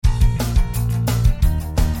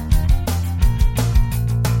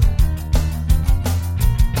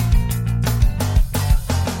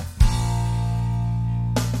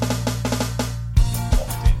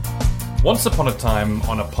Once upon a time,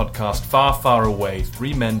 on a podcast far, far away,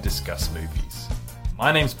 three men discuss movies. My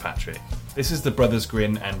name's Patrick, this is The Brothers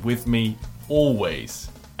Grin, and with me, always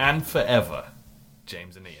and forever,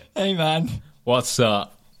 James and Ian. Hey man. What's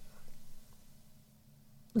up?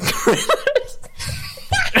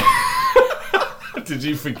 Did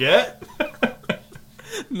you forget?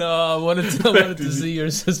 No, I wanted to see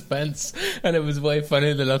your suspense, and it was way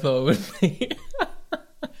funnier than I thought it would be.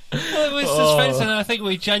 Well, it was suspense, and I think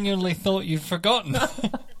we genuinely thought you'd forgotten.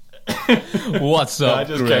 What's up, I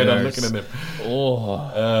just carried on Grinners? looking at him.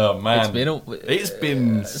 Oh, Man. it's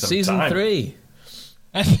been some season time. 3.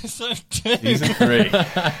 Episode 2. Season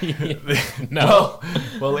 3. No,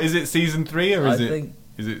 Well, is it season 3 or I is think-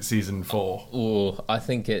 it season 4? Oh, I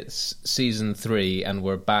think it's season 3, and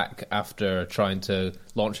we're back after trying to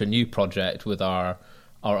launch a new project with our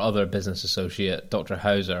other business associate, Dr.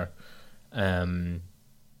 Hauser.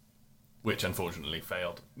 Which unfortunately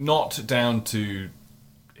failed. Not down to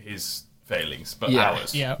his failings, but Yeah.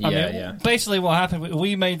 ours. Yeah, I mean, Yeah. basically what happened,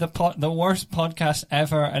 we made the worst podcast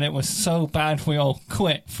ever, and it was so bad we all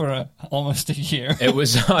quit for almost a year. It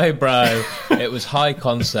was highbrow, it was high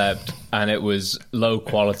concept, and it was low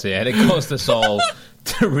quality, and it caused us all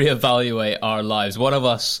to reevaluate our lives. One of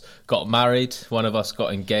us got married, one of us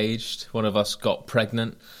got engaged, one of us got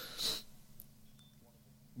pregnant.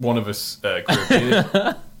 One of us grew a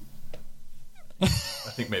beard.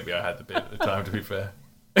 I think maybe I had the beard at the time, to be fair.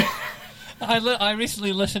 I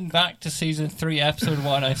recently listened back to season 3, episode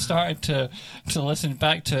 1. I started to listen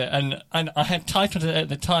back to it, and I had titled it at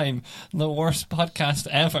the time, "The Worst Podcast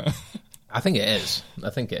Ever." I think it is.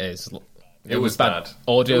 It was bad.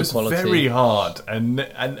 Audio it was quality. very hard, and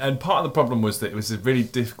part of the problem was that it was a really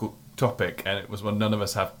difficult topic, and it was one none of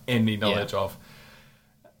us have any knowledge of,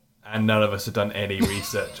 and none of us had done any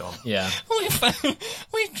research on. Yeah.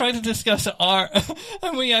 We tried to discuss art,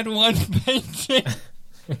 and we had one painting.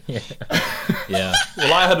 Yeah.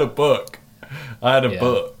 Well, I had a book.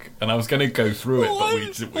 Book, and I was going to go through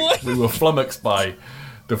it, but we were flummoxed by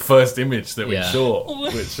the first image that we saw,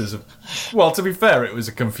 which is, well, to be fair, it was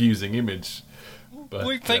a confusing image. But,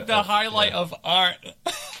 We picked the highlight of art.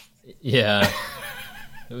 Yeah.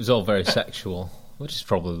 It was all very sexual, which is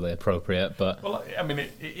probably appropriate, but well, I mean,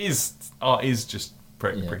 art is just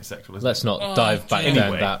pretty sexual. Isn't let's it? not dive back Anyway.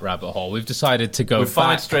 down that rabbit hole. We've decided to go We're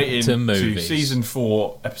fired back straight to into movies. season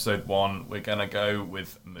 4, episode 1. We're going to go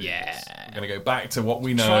with movies. Yeah. We're going to go back to what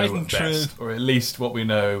we know Tried and best, or at least what we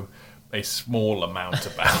know a small amount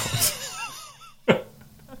about.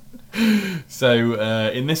 So,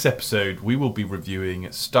 in this episode, we will be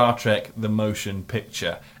reviewing Star Trek: The Motion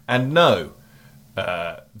Picture. And no,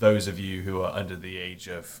 those of you who are under the age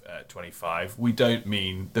of 25, we don't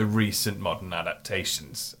mean the recent modern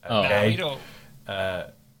adaptations. Okay? We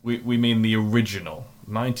don't. We mean the original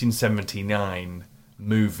 1979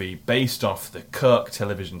 movie based off the Kirk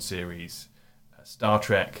television series Star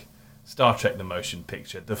Trek: The Motion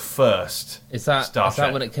Picture, the first Is that Star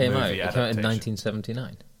Trek when it came out? movie It came out in adaptation.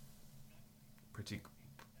 1979. Pretty,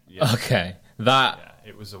 yeah, Okay, that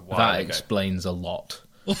it was a while that ago. explains a lot.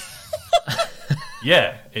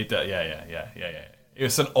 Yeah, it does. Yeah.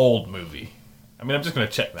 It's an old movie. I mean, I'm just going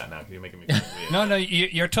to check that now because you're making me feel weird. No,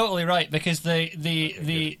 you're totally right, because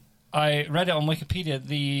the I read it on Wikipedia.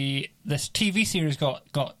 This TV series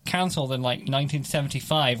got cancelled in like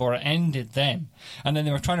 1975, or it ended then, and then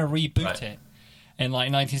they were trying to reboot it in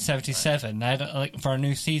like 1977. They had for a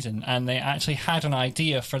new season, and they actually had an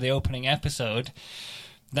idea for the opening episode.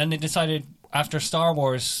 Then they decided, after Star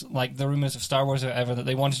Wars, like the rumors of Star Wars or whatever, that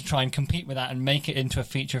they wanted to try and compete with that and make it into a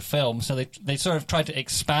feature film. So they sort of tried to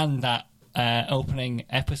expand that opening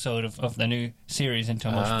episode of the new series into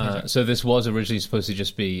a motion picture. So this was originally supposed to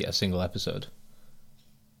just be a single episode.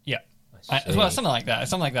 Yeah. I see. Well, something like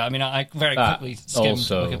that. I mean, I very That quickly skimmed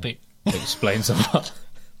also Wikipedia. explains a lot.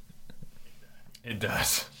 It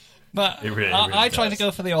does. But It really I tried does. to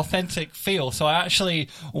go for the authentic feel, so I actually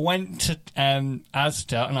went to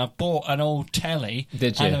Asda and I bought an old telly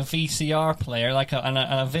Did you? and a VCR player, and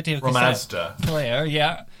a video From cassette Asda? player.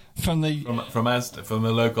 Yeah, from the. From Asda, from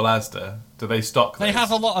the local Asda. Do they stock those? They have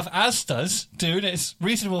a lot of Asdas, dude. It's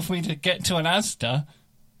reasonable for me to get to an Asda.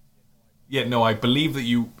 Yeah, no, I believe that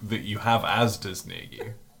you have Asdas near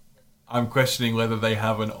you. I'm questioning whether they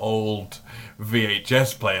have an old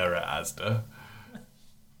VHS player at Asda.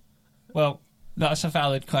 Well, that's a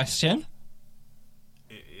valid question.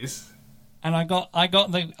 It is. And I got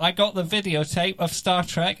the videotape of Star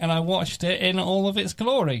Trek, and I watched it in all of its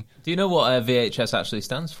glory. Do you know what VHS actually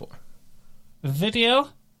stands for? Video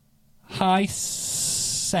High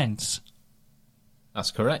Sense.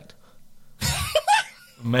 That's correct.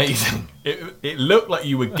 Amazing. It looked like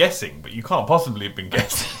you were guessing, but you can't possibly have been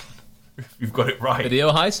guessing. You've got it right.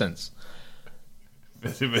 Video Hisense.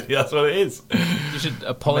 That's what it is. You should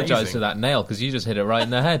apologise to that nail because you just hit it right in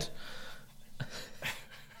the head.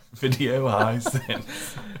 Video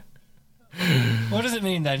Hisense. What does it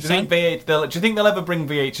mean then? Do you think they'll ever bring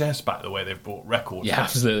VHS back the way they've brought records Yeah, back?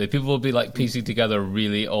 absolutely. People will be like piecing together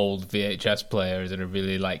really old VHS players in a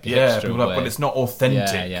really like Yeah, hipster people are, way. but it's not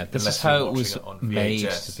authentic. Yeah. This unless is how you're it was watching on made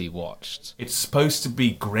VHS. to be watched. It's supposed to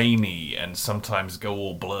be grainy and sometimes go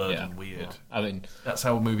all blurred Yeah. and weird. I mean, That's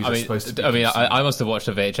how movies are supposed to be. I must have watched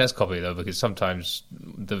a VHS copy though, because sometimes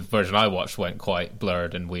the version I watched went quite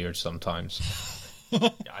blurred and weird sometimes. Yeah,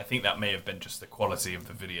 I think that may have been just the quality of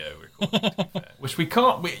the video recording, to be fair. Which you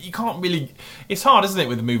can't really. It's hard, isn't it,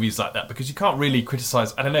 with movies like that, because you can't really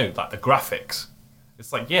criticize. I don't know, like the graphics.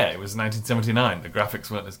 It's like, yeah, it was 1979. The graphics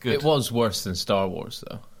weren't as good. It was worse than Star Wars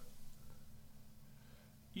though.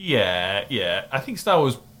 Yeah. I think Star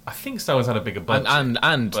Wars had a bigger budget.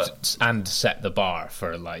 And set the bar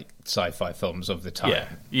for like sci-fi films of the time.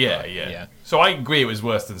 Yeah. So I agree it was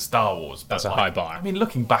worse than Star Wars. But That's a high bar. I mean,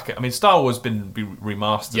 looking back Star Wars been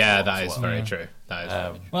remastered. Yeah, a lot that as is well. very true. That is very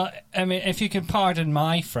true. Well, I mean, if you can pardon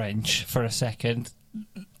my French for a second,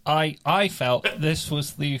 I felt this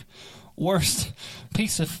was the worst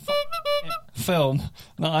piece of film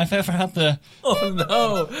that I've ever had the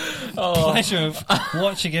pleasure of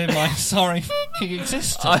watching in my sorry fucking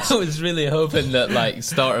existence. I was really hoping that like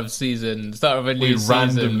start of a new season,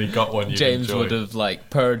 randomly got one you'd James enjoy. would have like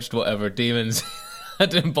purged whatever demons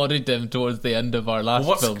had embodied him towards the end of our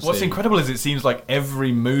last film. What's incredible is it seems like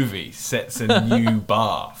every movie sets a new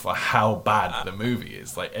bar for how bad the movie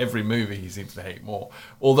is. Like every movie he seems to hate more.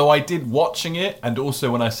 Although I did watching it, and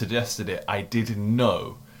also when I suggested it, I did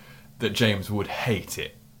know that James would hate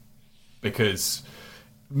it. Because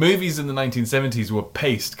movies in the 1970s were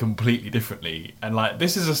paced completely differently. And like,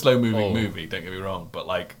 this is a slow moving movie, don't get me wrong. But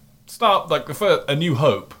like, A New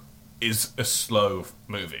Hope is a slow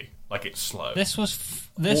movie. Like, it's slow. This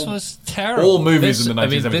was terrible. All movies in the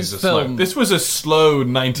 1970s are slow. This was a slow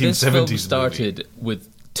 1970s This film movie. started with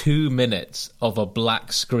 2 minutes of a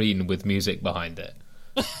black screen with music behind it.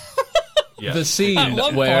 Yeah. The scene At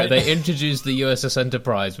one where point- they introduced the USS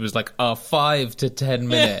Enterprise was like a 5 to 10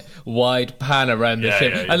 minute wide pan around the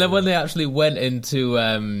ship. And then when they actually went into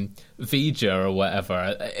Vija or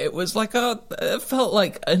whatever, it was like it felt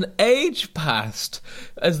like an age passed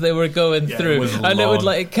as they were going through. it was And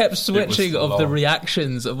it kept switching of the long.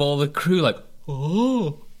 reactions of all the crew, like,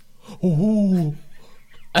 oh.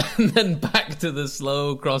 And then back to the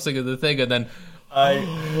slow crossing of the thing, and then I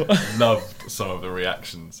loved some of the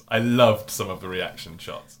reactions. I loved some of the reaction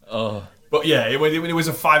shots. oh, But yeah, it was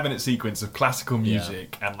a 5-minute sequence of classical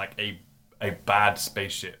music and like a bad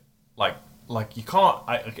spaceship. Like you can't.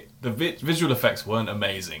 The visual effects weren't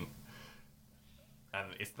amazing, and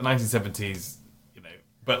it's the 1970s, you know.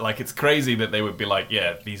 But like, it's crazy that they would be like,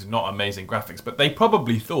 yeah, these are not amazing graphics. But they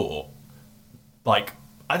probably thought, like,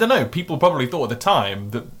 I don't know. People probably thought at the time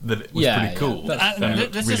that it was pretty cool. That's That it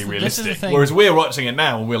looked this really is the realistic. thing. Whereas we're watching it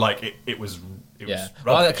now and we're like, it was. yeah. Was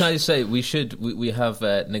Well, rubbish. can I just say we have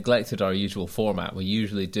neglected our usual format. We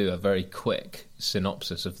usually do a very quick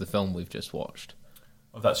synopsis of the film we've just watched.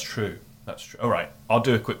 Oh, that's true. That's true. All right, I'll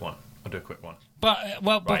do a quick one. But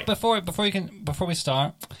Right. before we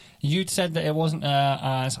start, you'd said that it wasn't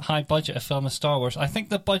as high budget a film as Star Wars. I think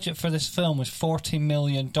the budget for this film was $40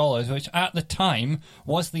 million, which at the time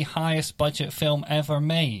was the highest budget film ever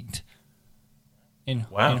made in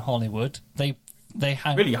Hollywood. They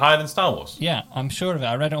had Really higher than Star Wars. Yeah, I'm sure of it.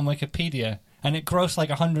 I read it on Wikipedia, and it grossed like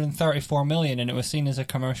 $134 million, and it was seen as a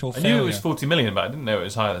commercial I failure. knew it was 40 million, but I didn't know it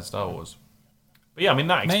was higher than Star Wars. But yeah, I mean,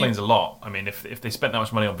 that explains a lot. I mean, if they spent that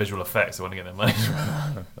much money on visual effects, they want to get their money.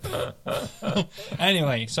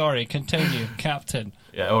 Anyway, sorry, continue, Captain.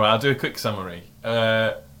 Yeah, all right, I'll do a quick summary.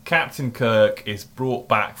 Captain Kirk is brought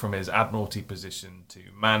back from his Admiralty position to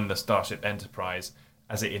man the Starship Enterprise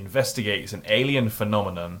as it investigates an alien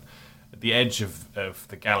phenomenon at the edge of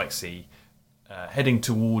the galaxy, heading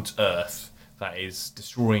towards Earth that is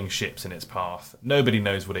destroying ships in its path. Nobody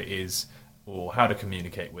knows what it is or how to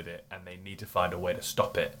communicate with it, and they need to find a way to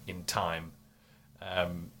stop it in time.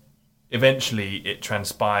 Eventually, it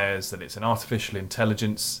transpires that it's an artificial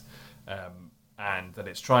intelligence, and that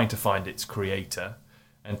it's trying to find its creator.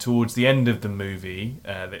 And towards the end of the movie,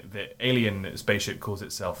 the alien spaceship calls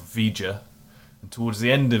itself Vija. And towards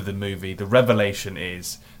the end of the movie, the revelation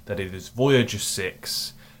is that it is Voyager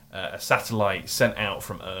 6, a satellite sent out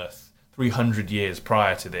from Earth 300 years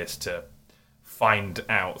prior to this to find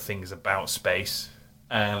out things about space.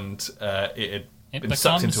 And it had been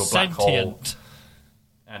sucked into a black hole.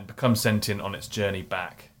 and becomes sentient on its journey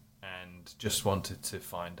back, and just wanted to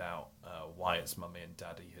find out why its mummy and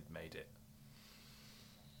daddy had made it.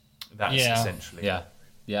 That's essentially Yeah.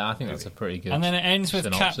 Yeah, I think that's a pretty good. And then it ends with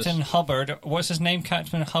synopsis. Captain Hubbard. What's his name?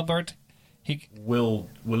 Captain Hubbard.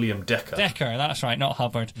 William Decker. Decker. That's right, not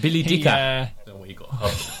Hubbard. Billy Dicker. I don't know where you got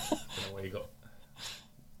Hubbard. I don't know where you got.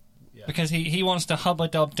 Yeah. Because he wants to hubba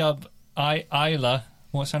dub Isla.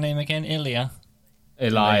 What's her name again? Elia.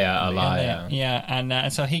 Elia. Yeah,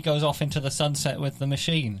 and so he goes off into the sunset with the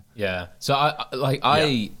machine. Yeah. So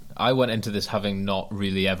I went into this having not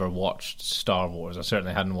really ever watched Star Wars. I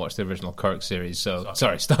certainly hadn't watched the original Kirk series. So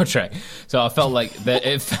Star Trek. So I felt like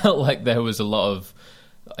it felt like there was a lot of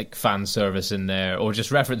like fan service in there, or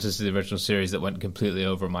just references to the original series that went completely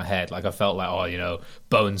over my head. Like I felt like,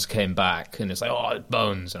 Bones came back, and it's like, it's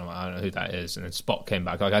Bones, and I'm like, I don't know who that is. And then Spock came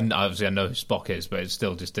back. Like obviously I know who Spock is, but it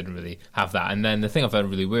still just didn't really have that. And then the thing I found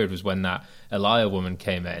really weird was when that Elia woman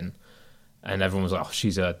came in, and everyone was like, oh,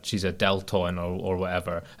 she's a Deltoid or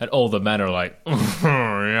whatever, and all the men are like,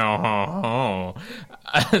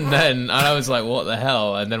 and I was like, what the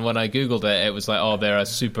hell? And then when I googled it, it was like, oh, they're a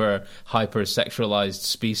super hyper sexualized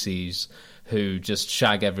species who just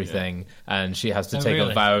shag everything, and she has to take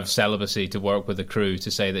a vow of celibacy to work with the crew to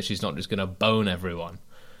say that she's not just going to bone everyone.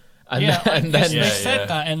 And then they said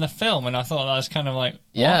that in the film, and I thought that was kind of like, what?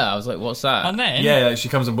 Yeah, I was like, what's that? And then she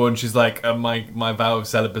comes on board and she's like, my vow of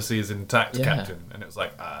celibacy is intact, Captain. And it was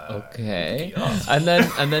like, okay. And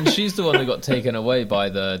then she's the one that got taken away by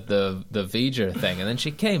the V'ger thing, and then she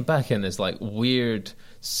came back in this like weird,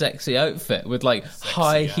 sexy outfit with like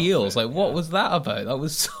high heels. Like, what was that about? That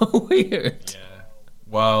was so weird. Yeah.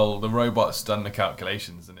 Well, the robot's done the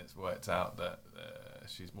calculations, and it's worked out that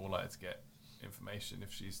she's more likely to get information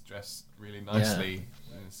if she's dressed really nicely.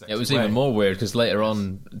 Yeah. In a sexy It was way. even more weird because later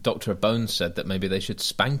on, Dr. Bones said that maybe they should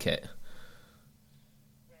spank it.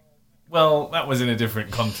 Well, that was in a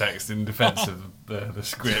different context in defence of the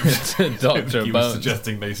script. Dr. He Bones. was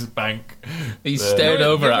suggesting they spank. He stared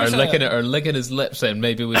over at her, licking his lips, saying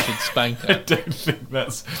maybe we should spank I her. don't think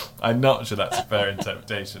I'm not sure that's a fair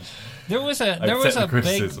interpretation. there was a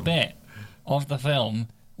big bit of the film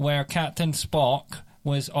where Captain Spock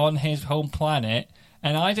was on his home planet,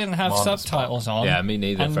 and I didn't have subtitles on. Yeah, me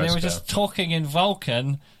neither. And they were just talking in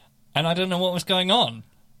Vulcan, and I didn't know what was going on.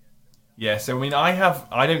 Yeah, so I mean,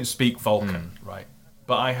 I don't speak Vulcan, right?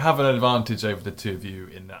 But I have an advantage over the two of you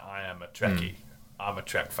in that I am a Trekkie. I'm a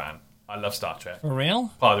Trek fan. I love Star Trek. For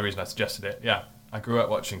real? Part of the reason I suggested it. Yeah, I grew up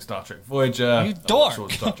watching Star Trek Voyager. You dork. I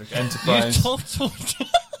watched Star Trek Enterprise. You total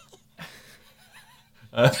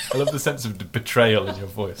I love the sense of betrayal in your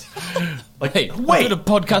voice. Like, Hey, wait, did a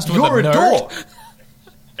podcast with you're a a nerd?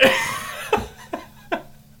 dork.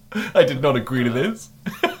 I did not agree to this.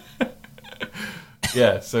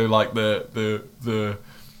 Yeah, so like the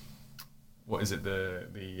what is it,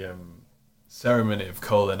 the ceremony of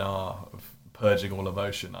Kolinar, of purging all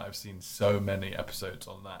emotion. I've seen so many episodes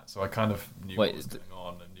on that, so I kind of knew what was going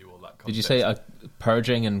on and knew all that context. Did you say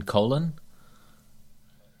purging and colon?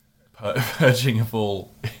 Purging of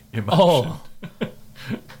all emotion. Oh.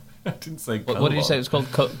 I didn't say What did you say it was called?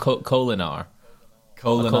 Kolinar.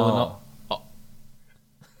 Kolinar.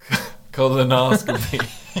 Colonoscopy.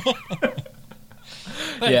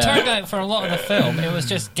 But it turned out for a lot of the film, it was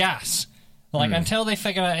just gas. Like, until they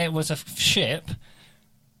figured out it was a ship,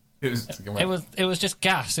 it was just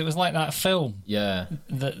gas. It was like that film. Yeah.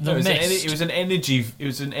 The it was an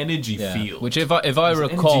energy field. Which, if I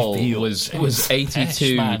recall, was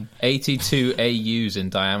 82 man. 82 AUs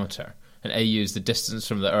in diameter, and AU is the distance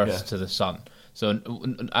from the Earth to the Sun. So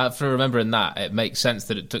after remembering that, it makes sense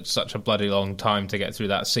that it took such a bloody long time to get through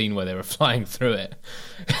that scene where they were flying through it.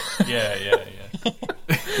 Yeah.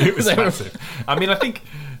 It was massive. I mean, I think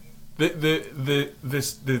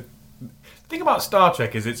the thing about Star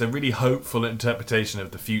Trek is it's a really hopeful interpretation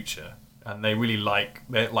of the future, and they really like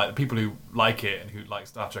the people who like it and who like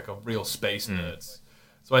Star Trek are real space nerds.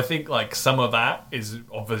 So I think like some of that is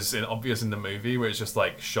obvious in the movie, where it's just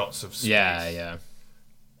like shots of space. Yeah.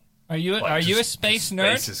 Are you a space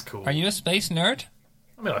nerd? Space is cool. Are you a space nerd?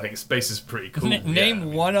 I mean, I think space is pretty cool.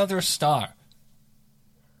 Name one other star.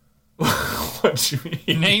 What do you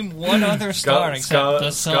mean? Name one other star except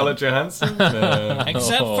the sun. Scarlett Johansson?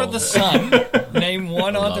 Except for the sun, name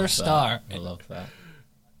one other star. I love that.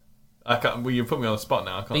 I can't. Well, you put me on the spot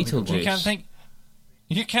now. I can't think of Beetlejuice. one.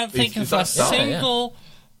 You can't think Is of that a star? single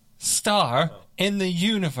star in the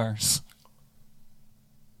universe.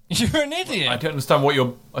 You're an idiot. I don't understand what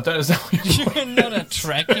you're. You're not a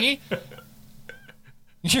Trekkie.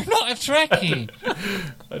 You're not a Trekkie.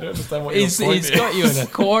 I don't understand what you're. He's got you in a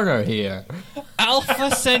corner here.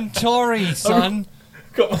 Alpha Centauri, son.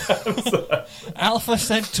 Got my answer. Alpha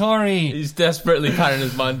Centauri. He's desperately panning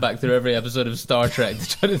his mind back through every episode of Star Trek to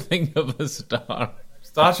try to think of a star.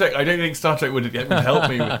 Star Trek. I don't think Star Trek would help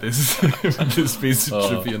me with this with this piece of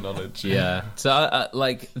trivia knowledge. Yeah. So,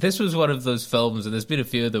 like, this was one of those films, and there's been a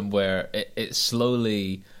few of them where it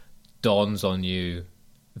slowly dawns on you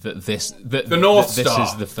that the North Star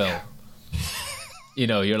is the film. You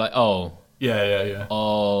know, you're like, oh. Yeah.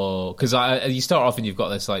 Oh, because you start off and you've got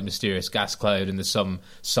this like mysterious gas cloud and there's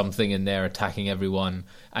something in there attacking everyone,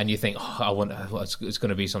 and you think, it's going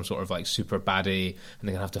to be some sort of like super baddie, and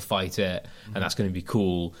they're going to have to fight it, and that's going to be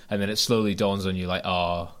cool. And then it slowly dawns on you like,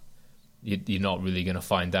 you're not really going to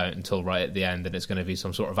find out until right at the end, and it's going to be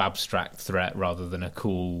some sort of abstract threat rather than a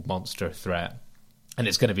cool monster threat, and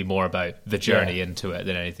it's going to be more about the journey into it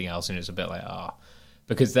than anything else. And it's a bit like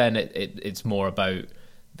because then it's more about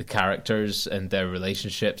the characters and their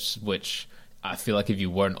relationships, which I feel like if you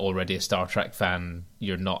weren't already a Star Trek fan,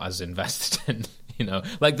 you're not as invested in. You know,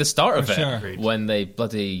 like the start of it when they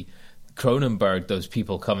bloody Cronenberg those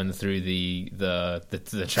people coming through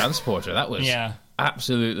the transporter. That was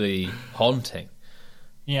absolutely haunting.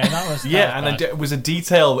 Yeah, that was and it was a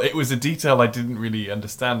detail. It was a detail I didn't really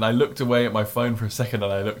understand. I looked away at my phone for a second,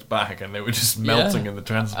 and I looked back, and they were just melting in the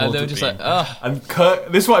transporter. And they were just beam. And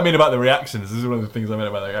Kirk. This is what I mean about the reactions. This is one of the things I meant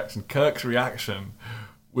about the reaction. Kirk's reaction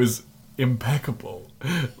was impeccable.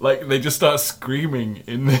 Like they just start screaming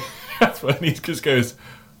in the. That's when he just goes,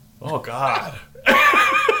 "Oh God."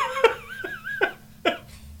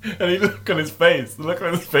 And you look on his face. The look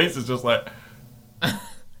on his face is just like.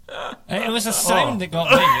 It was a sound that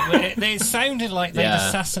got me. It sounded like they'd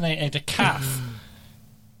assassinated a calf.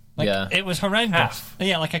 It was horrendous. Calf.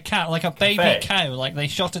 Yeah, like a cat, like a baby cow. Like they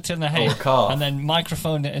shot it in the head and then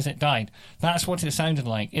microphoned it as it died. That's what it sounded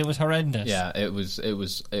like. It was horrendous. Yeah, it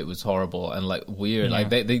was horrible and like weird. Yeah. Like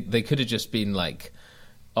they could have just been like,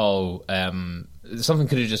 something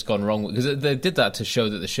could have just gone wrong because they did that to show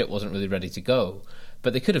that the ship wasn't really ready to go.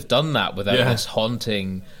 But they could have done that without this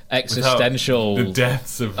haunting existential the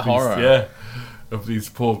deaths of horror. Of these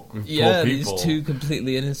poor people. These two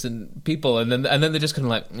completely innocent people, and then they're just kind of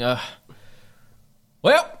like,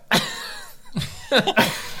 well,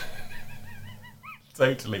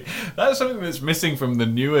 totally. That's something that's missing from the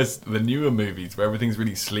newer movies, where everything's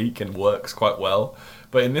really sleek and works quite well.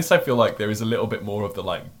 But in this, I feel like there is a little bit more of the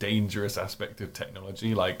like dangerous aspect of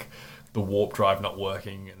technology, like the warp drive not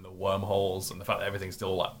working and the wormholes and the fact that everything's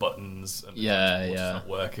still like buttons and not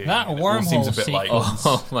working. That wormhole seems a bit like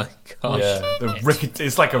oh my gosh,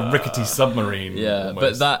 it's like a rickety submarine. Yeah,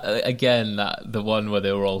 almost. But that again, the one where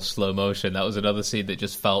they were all slow motion, that was another scene that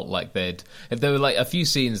just felt like there were like a few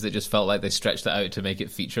scenes that just felt like they stretched it out to make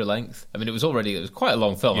it feature length. I mean, it was quite a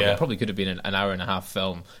long film. I mean, it probably could have been an hour and a half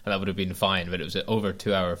film, and that would have been fine. But it was an over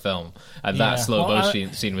 2 hour film, and that slow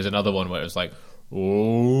motion scene was another one where it was like.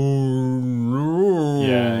 Oh no!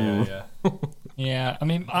 Yeah. Yeah, I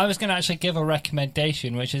mean, I was going to actually give a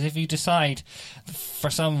recommendation, which is if you decide, for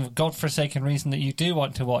some godforsaken reason, that you do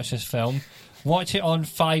want to watch this film, watch it on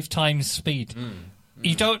 5 times speed.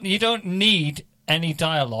 You don't need any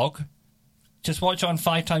dialogue. Just watch it on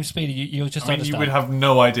 5 times speed. You'll just understand. You would have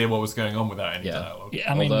no idea what was going on without any dialogue.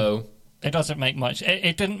 Yeah, I mean. It doesn't make much.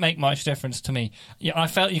 It didn't make much difference to me. Yeah, I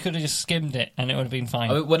felt you could have just skimmed it and it would have been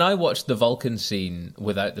fine. I mean, when I watched the Vulcan scene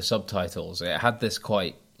without the subtitles, it had this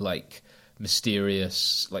quite like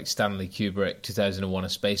mysterious, like Stanley Kubrick 2001: A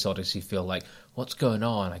Space Odyssey feel. Like, what's going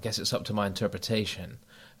on? I guess it's up to my interpretation.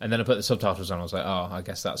 And then I put the subtitles on. I was like, I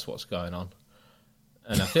guess that's what's going on.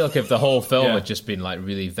 And I feel like if the whole film had just been like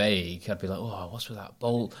really vague, I'd be like, what's with that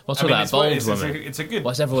bold? What's with that bold woman? It's a good.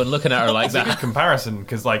 Why's everyone looking at her like that? It's a good comparison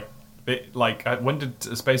because like. When did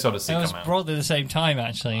Space Odyssey come out? It was broadly the same time,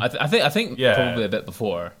 actually. I think probably a bit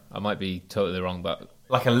before. I might be totally wrong, but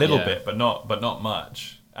like a little bit, but not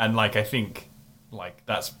much. And like I think like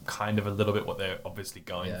that's kind of a little bit what they're obviously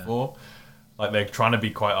going for. Like they're trying to be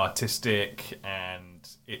quite artistic, and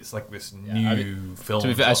it's like this new film. To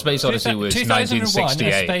be fair, Space Odyssey was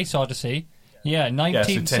 1968. A Space Odyssey,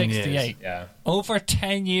 1968. Yeah, over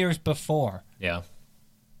 10 years before. Yeah.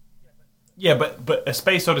 Yeah, but A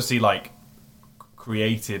Space Odyssey like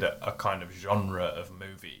created a kind of genre of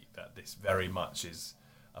movie that this very much is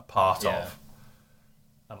a part of,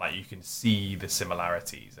 and like you can see the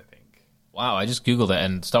similarities. I think. Wow, I just googled it,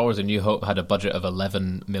 and Star Wars: A New Hope had a budget of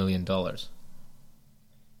 $11 million. That's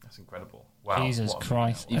incredible! Wow, Jesus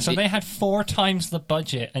Christ! So they had 4 times the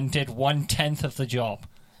budget and did 1/10 of the job.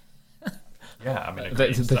 Yeah, I mean,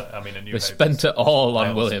 they spent it all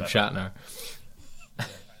on William Shatner.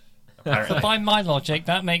 So by my logic,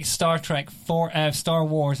 that makes Star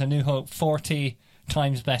Wars: A New Hope 40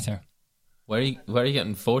 times better. Where are you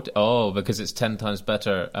getting 40? Oh, because it's 10 times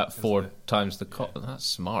better at 4 times the cost. That's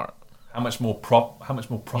smart. How much more profit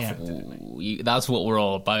did it make? Ooh, that's what we're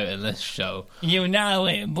all about in this show. You know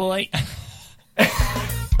it, boy.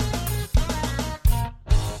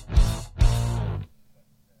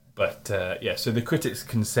 But so the critics'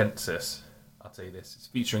 consensus, I'll tell you this, it's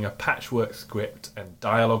featuring a patchwork script and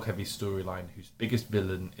dialogue-heavy storyline whose biggest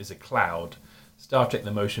villain is a cloud. Star Trek: The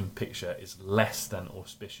Motion Picture is less than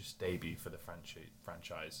auspicious debut for the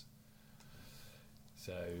franchise.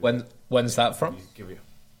 So when's that from?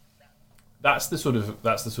 That's the sort of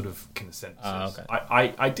consensus. Okay.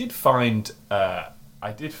 I did find a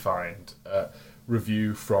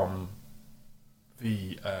review from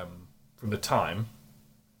the Time,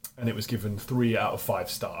 and it was given 3 out of 5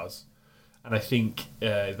 stars, and I think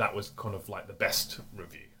that was kind of like the best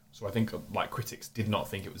review. So I think like critics did not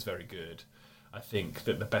think it was very good. I think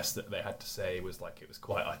that the best that they had to say was like it was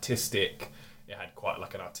quite artistic. It had quite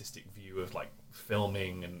like an artistic view of like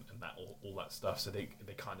filming and that all that stuff. So they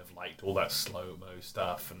kind of liked all that slow-mo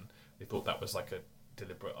stuff, and they thought that was like a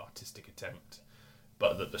deliberate artistic attempt,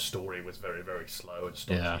 but that the story was very, very slow and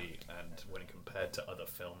stodgy, and when compared to other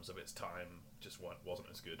films of its time, just wasn't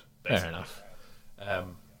as good. Basically. Fair enough.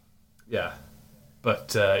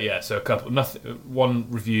 So one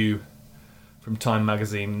review from Time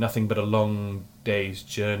magazine: nothing but a long day's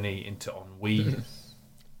journey into ennui.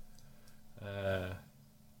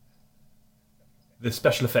 The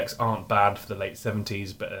special effects aren't bad for the late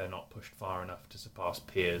 70s, but they're not pushed far enough to surpass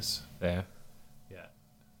peers. Yeah.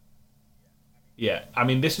 Yeah, I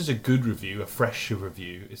mean, this is a good review, a fresh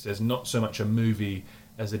review. It says not so much a movie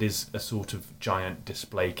as it is a sort of giant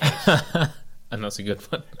display case. And that's a good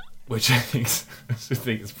one. Which I think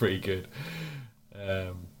is pretty good.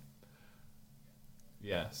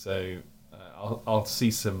 So I'll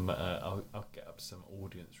see some. I'll get up some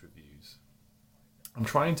audience reviews. I'm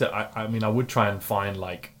trying to. I mean, I would try and find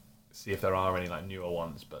see if there are any newer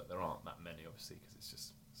ones, but there aren't that many, obviously, because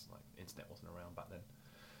it's like the internet wasn't around back then.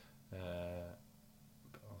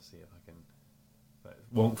 But I'll see if I can.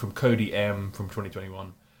 One from Cody M from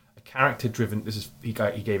 2021. A character-driven. He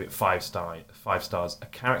gave it 5 stars. A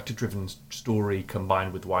character-driven story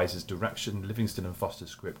combined with Wise's direction, Livingston and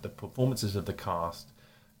Foster's script, the performances of the cast,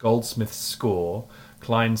 Goldsmith's score,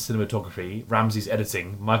 Klein's cinematography, Ramsey's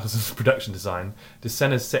editing, Michelson's production design,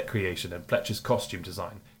 DeSena's set creation, and Fletcher's costume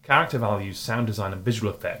design, character values, sound design, and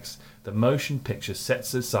visual effects. The motion picture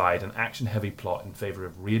sets aside an action-heavy plot in favour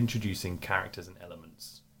of reintroducing characters and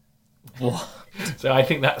elements. What? So I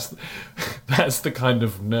think that's the kind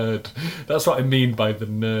of nerd. That's what I mean by the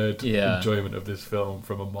nerd enjoyment of this film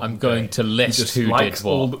from a modern I'm going day. to list who did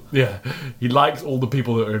what. He likes all the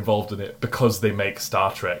people that are involved in it because they make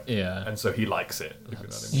Star Trek. Yeah, and so he likes it. If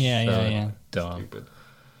you know what I mean. Yeah. Dumb. Stupid.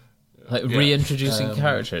 Reintroducing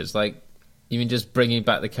characters, you mean just bringing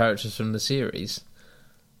back the characters from the series?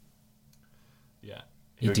 Yeah,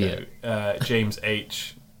 idiot. James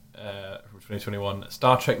H. From 2021.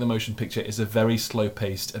 Star Trek: The Motion Picture is very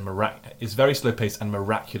slow-paced and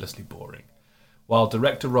miraculously boring. While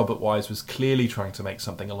director Robert Wise was clearly trying to make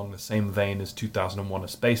something along the same vein as 2001: A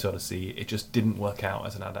Space Odyssey, it just didn't work out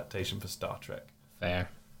as an adaptation for Star Trek. Fair.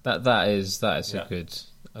 That is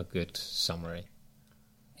a good summary.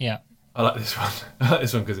 Yeah. I like this one. I like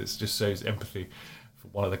this one because it just shows empathy for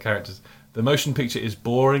one of the characters. The motion picture is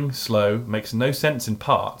boring, slow, makes no sense in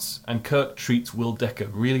parts, and Kirk treats Will Decker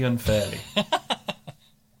really unfairly.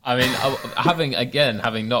 I mean,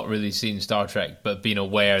 having not really seen Star Trek, but being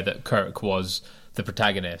aware that Kirk was the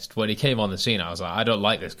protagonist, when he came on the scene, I was like, I don't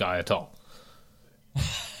like this guy at all.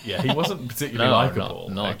 Yeah, he wasn't particularly likeable.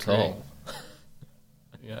 Not at all.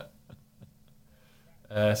 Yeah.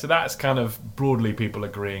 So that's kind of broadly people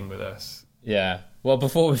agreeing with us. Yeah. Well,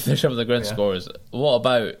 before we finish up with the grid scores, what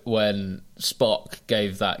about when Spock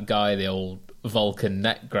gave that guy the old Vulcan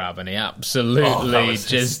neck grab and he absolutely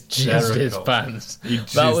just jizzed his pants?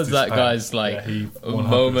 That was that guy's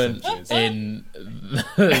moment in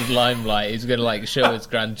the limelight. He's going to show his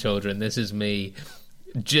grandchildren, this is me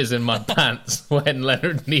jizzing my pants when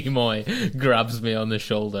Leonard Nimoy grabs me on the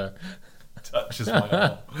shoulder. Touches my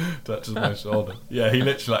arm, touches my shoulder. Yeah, he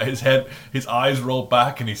literally, his eyes rolled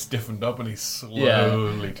back and he stiffened up and he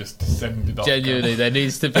slowly just descended off. Genuinely, there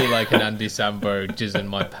needs to be an Andy Samberg jizz in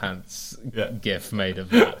my pants gif made of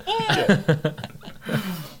that.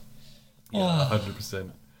 Yeah,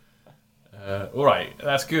 100%. All right,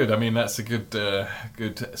 that's good. I mean, that's a good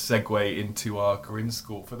segue into our Grin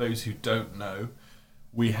score. For those who don't know,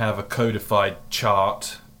 we have a codified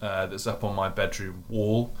chart that's up on my bedroom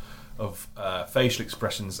wall. of facial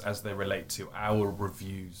expressions as they relate to our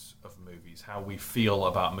reviews of movies, how we feel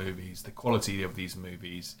about movies, the quality of these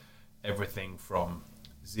movies, everything from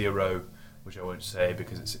 0, which I won't say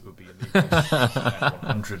because it would be illegal,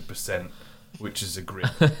 and 100%, which is a grid.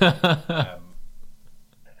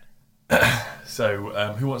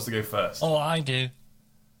 So, who wants to go first? Oh, I do.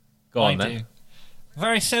 Go on, I then. do.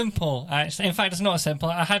 Very simple, actually. In fact, it's not simple.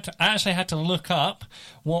 I actually had to look up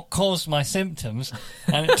what caused my symptoms,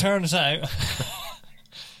 and it turns out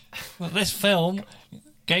that this film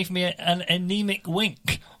gave me an anemic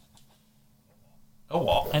wink. A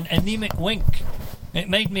what? An anemic wink. It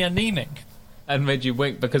made me anemic. And made you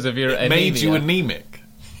wink because of your anemia. Made you anemic.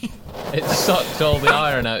 It sucked all the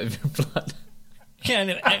iron out of your blood. Yeah,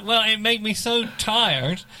 it made me so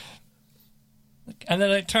tired. And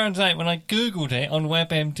then it turns out when I googled it on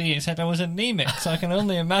WebMD, it said I was anemic. So I can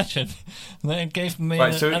only imagine that it gave me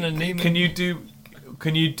an anemic. Can you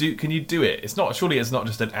do it? It's not. Surely it's not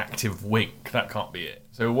just an active wink. That can't be it.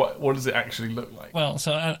 So what does it actually look like? Well,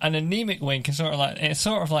 so an anemic wink is sort of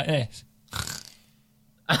like this.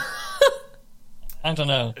 I don't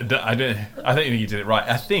know. I think you did it right.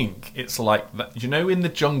 I think it's like that. You know, in the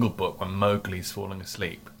Jungle Book when Mowgli's falling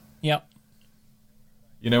asleep. Yep.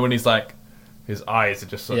 You know when he's like, his eyes are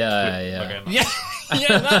just sort of Yeah. Yeah,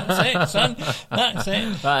 that's it, son. That's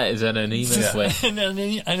it. That is an anemic wink. an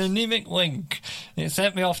anemic wink. It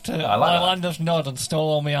sent me off to I like that. Land of Nod and stole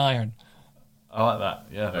all my iron. I like that.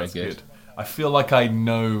 Yeah, Very that's good. good. I feel like I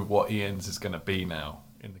know what Ian's is going to be now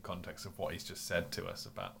in the context of what he's just said to us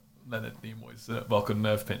about Leonard Nimoy's Vulcan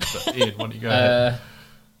nerve pinch. But Ian, why don't you go ahead?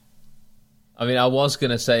 I mean, I was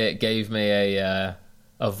going to say it gave me a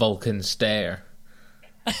Vulcan stare.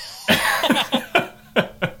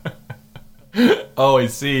 Oh, I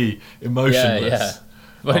see. Emotionless. Yeah.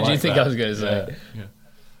 What do you think I was going to say? Yeah.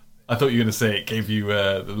 I thought you were going to say it gave you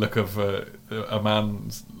the look of a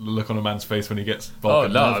look on a man's face when he gets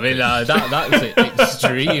Vulcan. Oh no! I mean that's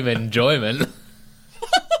extreme enjoyment.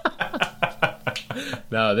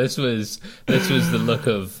 No, this was the look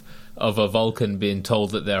of a Vulcan being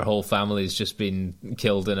told that their whole family's just been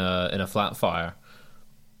killed in a flat fire.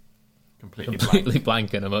 Completely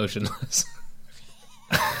blank and emotionless.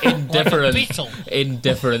 Indifferent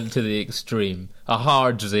to the extreme. A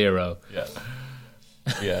hard 0.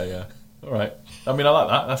 Yeah. All right. I mean, I like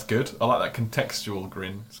that. That's good. I like that contextual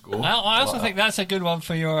grin score. I also think that's a good one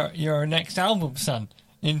for your next album, son.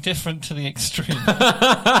 Indifferent to the extreme.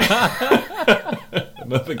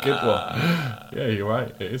 Another good one. Yeah, you're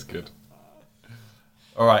right. It is good.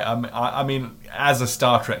 All right. I mean, as a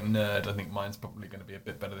Star Trek nerd, I think mine's probably going to be a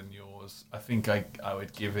bit better than yours. I think I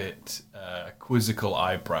would give it a quizzical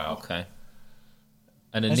eyebrow. Okay.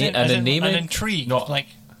 An intrigue. Not, like,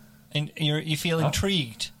 you feel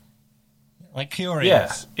intrigued. Like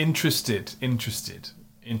curious. Yeah, interested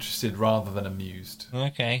rather than amused.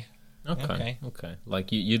 Okay.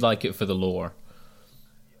 Like you'd like it for the lore.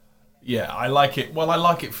 Yeah, I like it. Well, I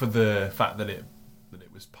like it for the fact that it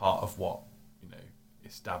was part of what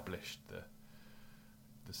established the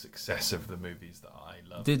success of the movies that I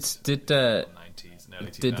love. Did 90s and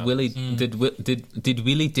early 2000s. Did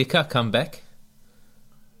Willie Dicker come back?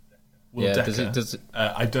 Will Decker? Does it,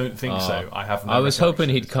 I don't think so. I have. No I was hoping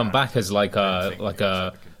he'd recollection come of back as like a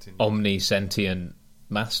continue. omnisentient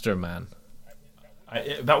master man.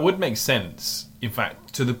 That would make sense. In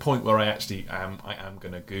fact, to the point where I am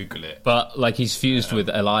going to Google it. But like he's fused with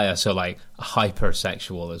Elias, so like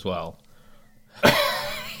hypersexual as well.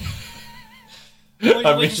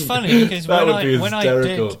 Which is funny because when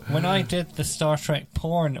I did the Star Trek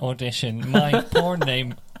porn audition, my porn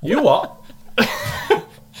name. You what?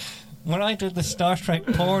 When I did the Star Trek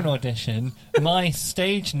porn audition, my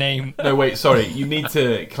stage name. No, wait. Sorry, you need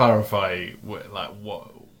to clarify.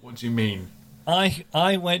 What do you mean?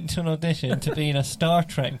 I went to an audition to be in a Star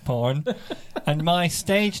Trek porn, and my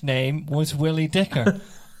stage name was Willie Dicker.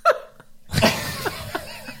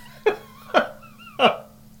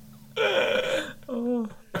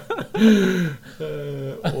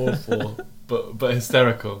 Awful, but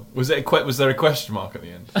hysterical. Was there a question mark at the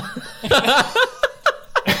end?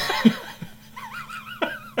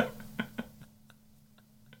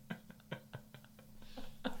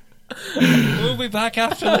 We'll be back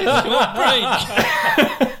after this short break.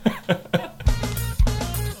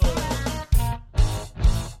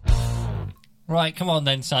 Right, come on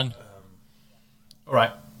then, son. All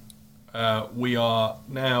right. We are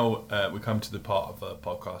now. We come to the part of the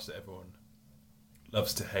podcast that everyone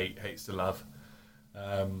loves to hate, hates to love.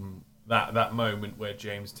 That moment where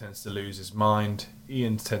James tends to lose his mind,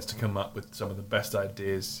 Ian tends to come up with some of the best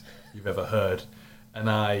ideas you've ever heard, and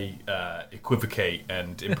I equivocate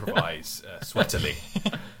and improvise sweatily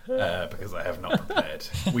because I have not prepared.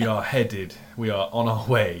 We are on our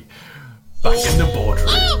way back in the boardroom.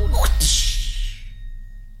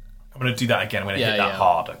 I'm going to do that again. I'm going to hit that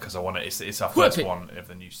harder because I want it. It's our first one of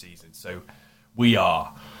the new season. So we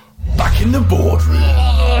are back in the boardroom.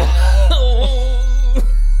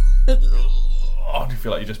 Oh, do you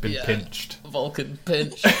feel like you've just been pinched? Vulcan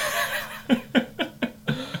pinch.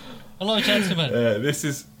 Hello, gentlemen. This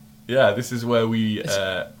is where we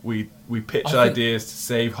pitch ideas to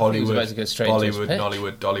save Hollywood, Bollywood,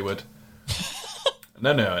 Nollywood, Dollywood.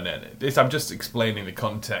 No. I'm just explaining the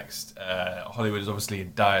context. Hollywood is obviously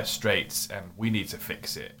in dire straits, and we need to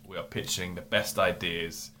fix it. We are pitching the best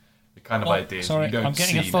ideas, the kind of ideas sorry, you don't I'm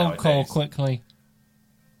getting see a phone nowadays. call quickly.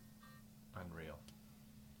 Unreal.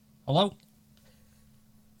 Hello?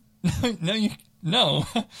 No.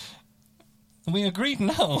 We agreed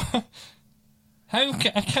no. I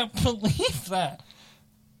can't believe that.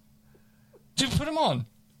 Dude, put him on.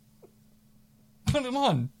 Put him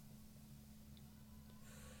on.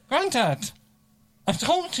 Grandad, I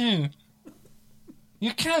told you.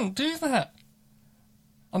 You can't do that.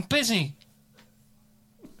 I'm busy.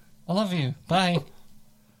 I love you. Bye.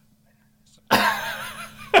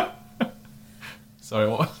 Sorry,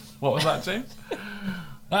 what was that, James?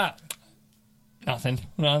 Nothing.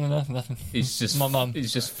 No, nothing. He's just my mum.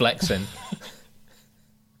 He's just flexing.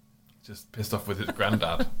 Just pissed off with his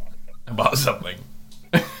granddad about something.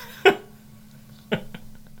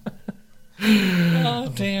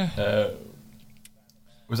 Oh dear.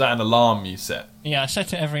 Was that an alarm you set? Yeah, I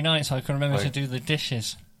set it every night so I can remember to do the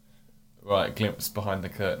dishes. Right, glimpse behind the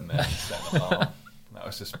curtain there. Set an alarm. That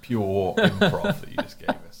was just pure improv that you just gave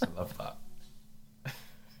us. I love that.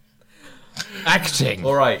 Acting.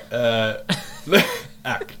 All right,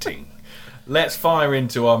 acting. Let's fire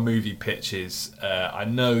into our movie pitches. I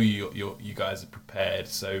know you guys are prepared.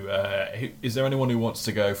 So, is there anyone who wants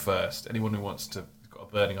to go first? Anyone who wants to got a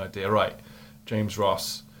burning idea? Right, James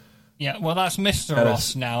Ross. Yeah, well, that's Mr.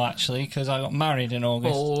 Ross now, actually, because I got married in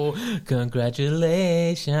August. Oh,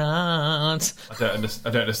 congratulations! I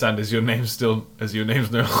don't understand. Is your name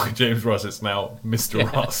no longer James Ross? It's now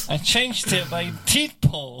Mr. Ross. I changed it by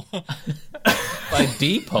Deadpool. By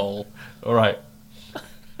Deephole. All right.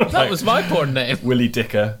 That was my porn name. Willie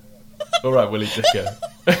Dicker. All right, Willie Dicker.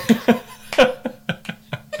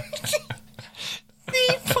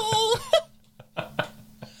 Deadpool.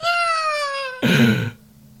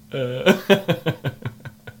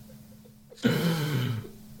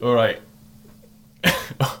 All right.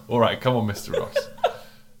 All right, come on, Mr. Ross.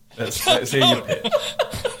 Let's hear your pitch.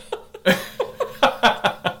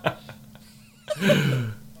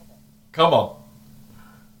 Come on.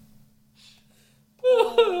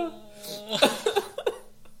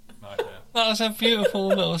 That was a beautiful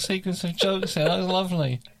little sequence of jokes there. That was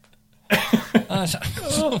lovely.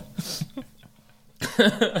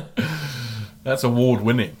 That's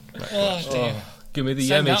award-winning. Oh dear. Give me the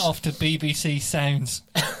Send that Emmys. off to BBC Sounds.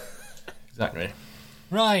 Exactly.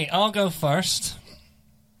 Right, I'll go first.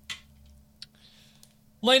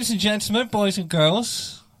 Ladies and gentlemen, boys and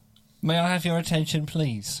girls, may I have your attention,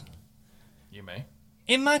 please? You may.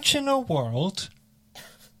 Imagine a world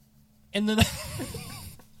in the...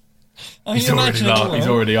 He's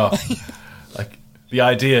already off. Like, the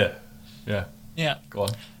idea. Yeah. Yeah. Go on.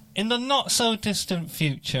 In the not-so-distant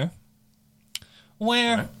future,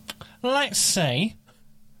 where, let's say,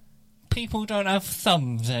 people don't have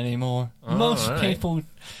thumbs anymore. Most people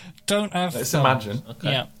don't have Let's thumbs. imagine.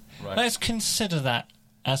 Okay. Yeah. Right. Let's consider that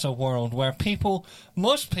as a world where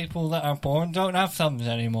most people that are born don't have thumbs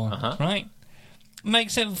anymore, right?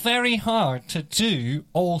 Makes it very hard to do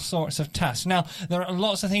all sorts of tasks. Now, there are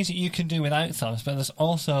lots of things that you can do without thumbs, but there's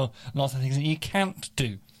also lots of things that you can't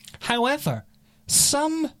do. However,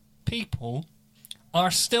 some people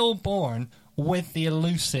are still born with the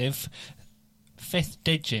elusive fifth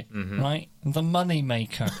digit, right? The money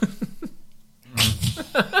maker.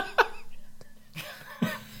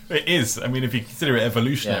 It is. I mean, if you consider it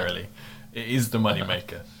evolutionarily, it is the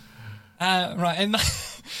moneymaker. Right,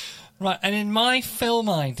 right, and in my film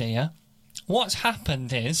idea, what's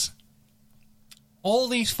happened is all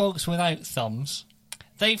these folks without thumbs,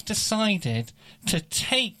 they've decided to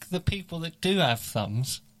take the people that do have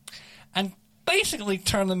thumbs and basically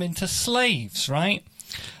turn them into slaves, right?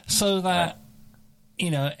 So that,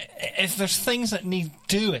 you know, if there's things that need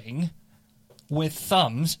doing with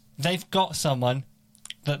thumbs, they've got someone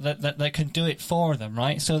that can do it for them,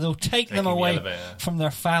 right? So they'll take them away from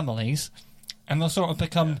their families and they'll sort of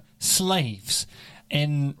become slaves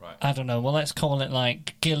in, I don't know, well, let's call it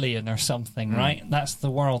like Gillian or something, right? That's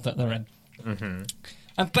the world that they're in.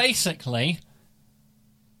 And basically,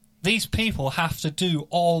 these people have to do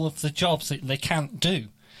all of the jobs that they can't do.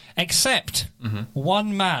 Except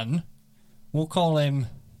one man, we'll call him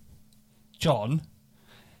John,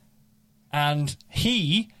 and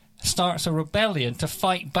he starts a rebellion to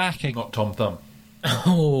fight back against... Not Tom Thumb.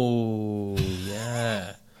 Oh,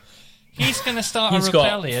 yeah. He's going to start He's a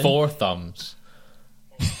rebellion. got 4 thumbs.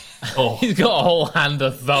 Oh, He's got a whole hand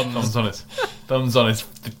of thumbs. thumbs on his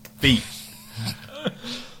feet.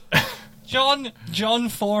 John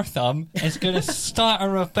Forthumb is going to start a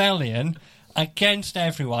rebellion against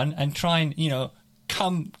everyone and try and,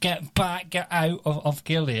 get out of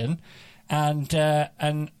Gillian. And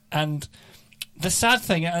the sad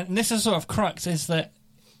thing, and this is sort of crux, is that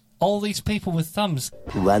all these people with thumbs...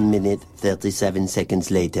 1 minute, 37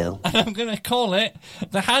 seconds later. And I'm going to call it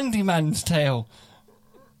the Handyman's Tale.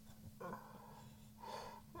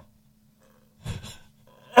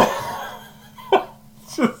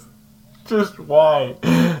 Just why?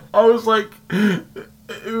 I was like,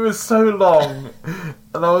 it was so long,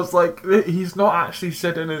 and I was like, he's not actually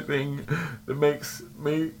said anything that makes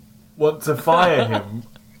me want to fire him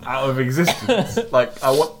out of existence. Like,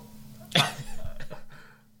 I want...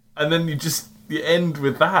 And then you end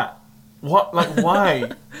with that. What? Like,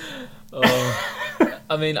 why?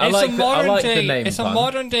 I mean, I like the name. It's a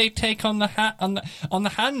modern day take on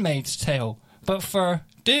the Handmaid's Tale, but for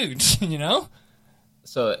dudes,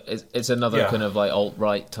 So it's another kind of like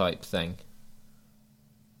alt-right type thing.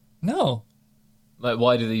 No. Like,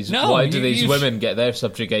 why do these women get their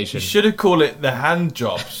subjugation? You should have called it the hand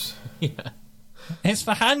jobs. Yeah. It's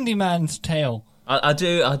the Handyman's Tale. I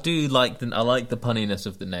do like the punniness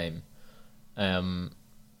of the name,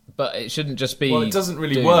 but it shouldn't just be. Well, it doesn't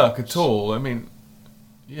really dudes. work at all. I mean,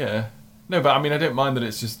 yeah, no, but I mean, I don't mind that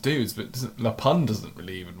it's just dudes, but the pun doesn't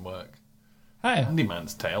really even work. Hey.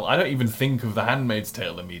 Handyman's Tale. I don't even think of the Handmaid's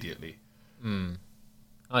Tale immediately.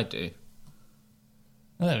 I do.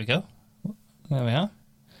 Well, there we go. There we are.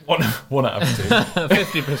 One out of 2.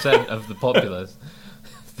 50% of the populace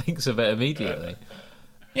thinks of it immediately.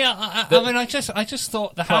 Yeah, I just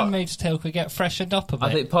thought the Handmaid's Tale could get freshened up a bit.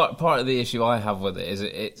 I think part of the issue I have with it is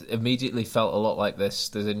it immediately felt a lot like this.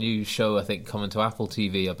 There's a new show, I think, coming to Apple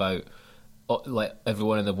TV about like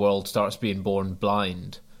everyone in the world starts being born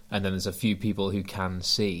blind, and then there's a few people who can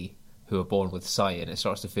see who are born with sight, and it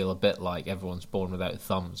starts to feel a bit like everyone's born without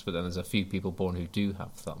thumbs, but then there's a few people born who do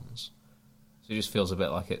have thumbs. So it just feels a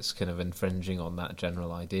bit like it's kind of infringing on that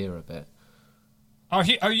general idea a bit.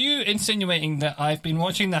 Are you insinuating that I've been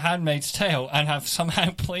watching The Handmaid's Tale and have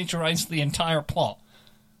somehow plagiarised the entire plot?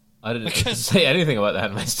 I didn't say anything about The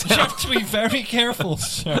Handmaid's Tale. You have to be very careful,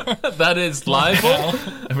 sir. That is libel.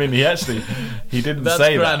 I mean, he didn't That's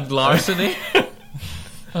say that. That's grand larceny.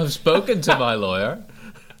 I've spoken to my lawyer.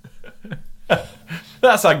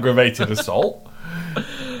 That's aggravated assault.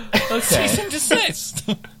 Okay. Cease and desist.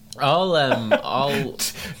 I'll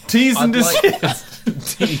tease and desist.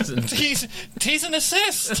 Tease and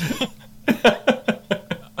assist.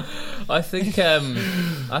 I think.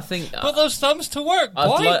 Put those thumbs to work,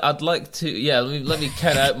 boy. I'd like to. Yeah, let me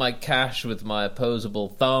count out my cash with my opposable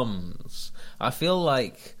thumbs. I feel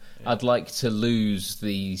like I'd like to lose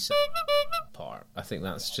the part. I think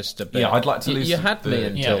that's just a bit. Yeah, I'd like to lose. You had me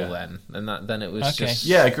until then, and then it was just.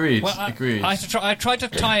 Yeah, agreed. Well, agreed. I tried to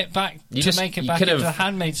tie it back to make it back into The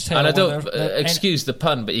Handmaid's Tale. And I don't excuse the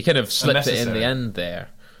pun, but you kind of slipped it in the end there.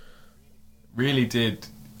 Really did.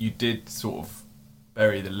 You did sort of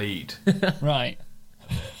bury the lead, right?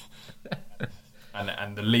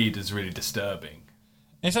 And the lead is really disturbing.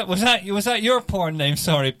 Was that your porn name?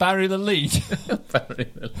 Sorry, Barry the Lead.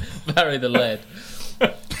 Barry the Lead.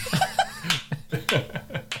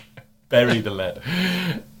 Bury the lead.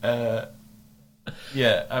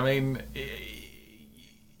 Yeah, I mean,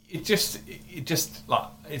 it just like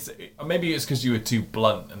maybe it's because you were too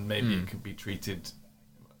blunt, and maybe it could be treated.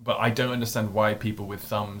 But I don't understand why people with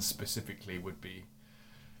thumbs specifically would be.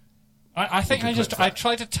 I think I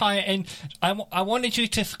tried to tie it in. I wanted you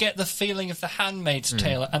to get the feeling of The Handmaid's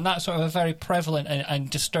Tale, and that's sort of a very prevalent and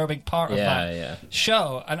disturbing part of that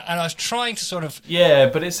show. And I was trying to sort of... Yeah,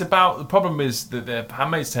 but it's about... The problem is that The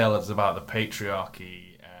Handmaid's Tale is about the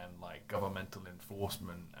patriarchy and like governmental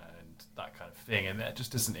enforcement and that kind of thing, and that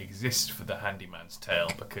just doesn't exist for The Handyman's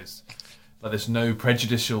Tale because like, there's no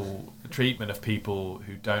prejudicial treatment of people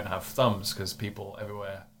who don't have thumbs because people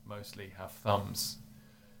everywhere mostly have thumbs.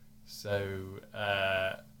 So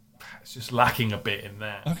it's just lacking a bit in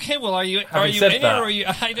there. Okay, well, are you in it, or are you?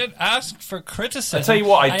 I didn't ask for criticism. I tell you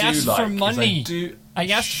what, I asked like for money. I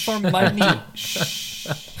asked for money.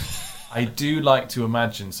 I do like to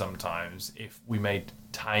imagine sometimes if we made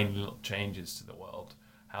tiny little changes to the world,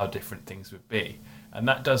 how different things would be. And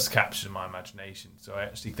that does capture my imagination. So I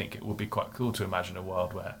actually think it would be quite cool to imagine a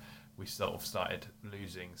world where we sort of started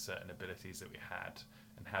losing certain abilities that we had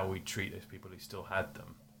and how we treat those people who still had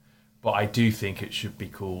them. But I do think it should be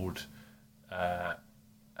called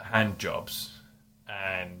hand jobs.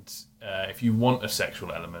 And if you want a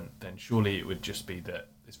sexual element, then surely it would just be that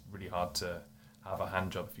it's really hard to have a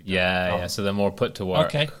hand job if you don't. Yeah. So they're more put to work.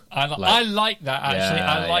 Okay, I like that actually.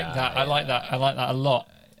 I like that a lot.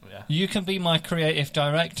 Yeah. You can be my creative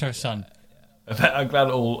director, son. I'm glad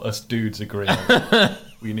all us dudes agree on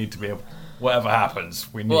we need to be able, whatever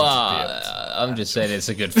happens, we need to be able to. I'm just saying it's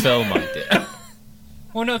a good film idea.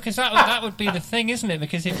 Well, no, because that would be the thing, isn't it?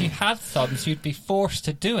 Because if you had thumbs, you'd be forced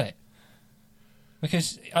to do it.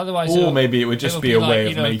 Because otherwise, or maybe it would just be a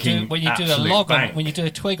way of making when you do a log on, when you do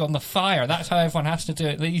a twig on the fire. That's how everyone has to do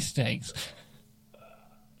it these days.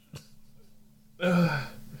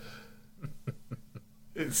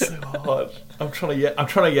 It's so hard. I'm trying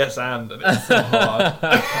to yes and it's so hard.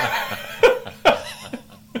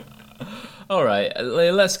 All right,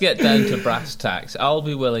 let's get down to brass tacks. I'll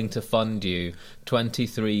be willing to fund you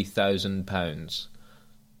 £23,000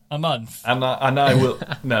 a month, and I will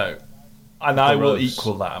no, and I will Gross.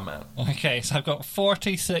 equal that amount. Okay, so I've got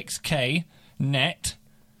 46k net.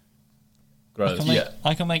 Gross.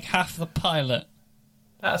 I can make half the pilot.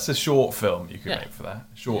 That's a short film you can Yeah. make for that.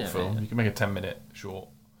 Short film. You can make a 10-minute short.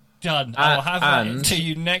 Done. I'll have and that to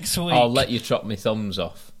you next week. I'll let you chop me thumbs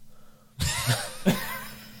off.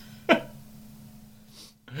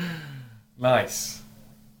 Nice.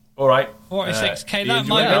 All right. 46k. Ian, That do you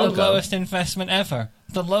might be want the to go? lowest investment ever.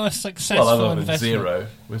 The lowest successful Well, other than investment. zero.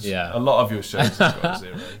 Which Yeah. A lot of your shows have got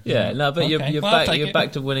zero. Yeah, no, but Okay. you're Well, I'll back. take You're it.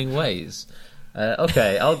 back to winning ways.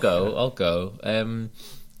 Okay, I'll go.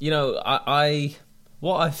 I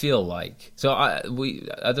what I feel like. So I don't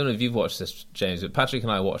know if you've watched this, James, but Patrick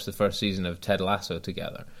and I watched the first season of Ted Lasso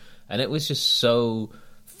together, and it was just so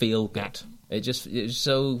feel good. It was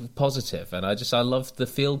so positive, and I love the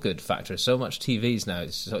feel good factor. So much TV's now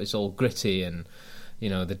it's all gritty and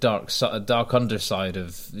the dark underside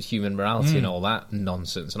of human morality and all that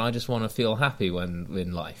nonsense. And I just want to feel happy when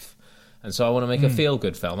in life, and so I want to make a feel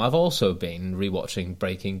good film. I've also been rewatching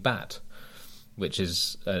Breaking Bad, which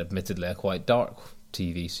is admittedly a quite dark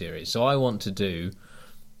TV series. So I want to do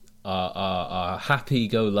a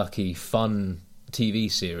happy-go-lucky, fun TV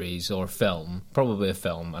series or film, probably a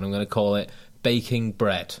film, and I'm going to call it Baking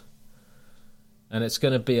Bread. And it's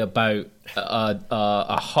going to be about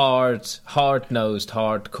a hard-nosed,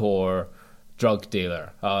 hardcore drug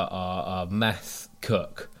dealer, a meth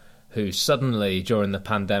cook, who suddenly, during the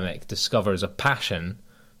pandemic, discovers a passion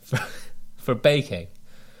for baking.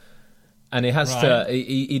 And he has to.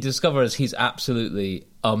 He discovers he's absolutely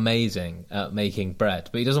amazing at making bread,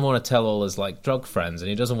 but he doesn't want to tell all his drug friends, and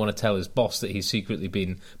he doesn't want to tell his boss that he's secretly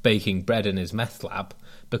been baking bread in his meth lab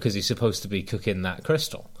because he's supposed to be cooking that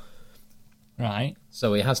crystal. Right.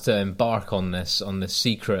 So he has to embark on this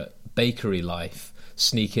secret bakery life,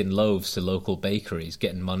 sneaking loaves to local bakeries,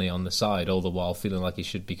 getting money on the side, all the while feeling like he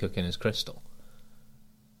should be cooking his crystal.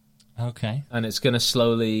 Okay. And it's going to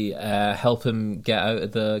slowly help him get out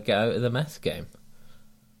of the meth game.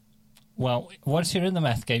 Well, once you're in the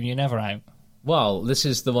meth game, you're never out. Well, this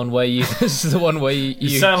is the one where you. This is the one where you.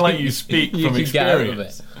 You sound like you speak you from can get out of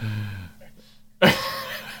experience. it.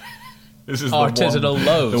 This is Artisanal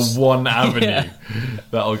loaves. the one avenue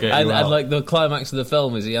that'll get you out. And the climax of the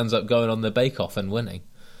film is he ends up going on the Bake Off and winning.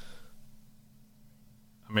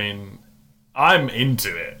 I mean, I'm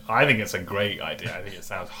into it. I think it's a great idea. I think it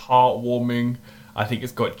sounds heartwarming. I think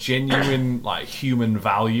it's got genuine human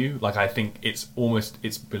value. I think it's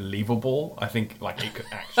believable. I think it could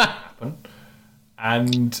actually happen.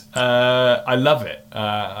 And I love it.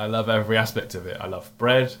 I love every aspect of it. I love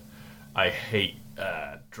bread. I hate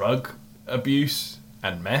drug abuse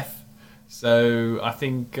and meth. So I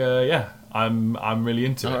think I'm really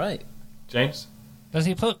into it. All right, James? Does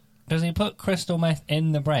he put crystal meth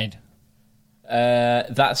in the bread?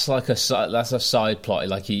 that's a side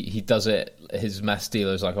plot. He does it. His meth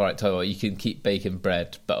dealer's all right, tell you what, you can keep baking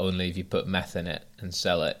bread, but only if you put meth in it and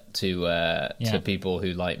sell it to people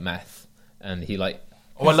who like meth. And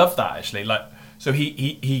Oh, I love that actually. So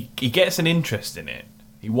he gets an interest in it.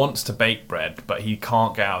 He wants to bake bread, but he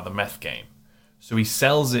can't get out of the meth game. So he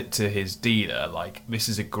sells it to his dealer. This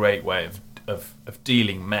is a great way of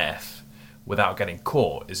dealing meth without getting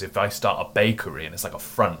caught. Is if I start a bakery and it's like a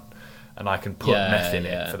front, and I can put meth in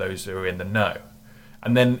it for those who are in the know.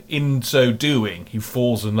 And then in so doing, he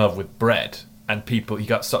falls in love with bread, and he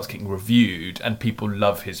starts getting reviewed, and people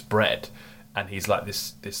love his bread. and he's like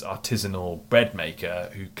this artisanal bread maker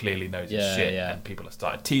who clearly knows his shit, and people have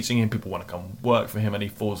started teaching him. People want to come work for him, and he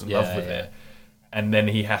falls in love with it. And then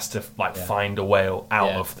he has to find a way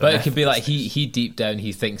out of the. But it could be like he deep down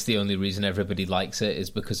he thinks the only reason everybody likes it is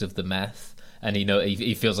because of the meth, and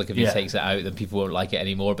he feels like if he takes it out, then people won't like it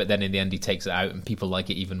anymore. But then in the end, he takes it out, and people like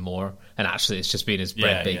it even more. And actually, it's just been his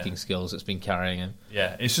bread baking skills that's been carrying him.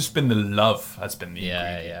 Yeah, it's just been the love has been the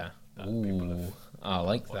ingredient. Ooh, I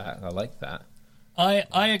like that. I like that.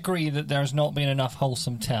 I agree that there's not been enough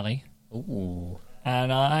wholesome telly. Ooh.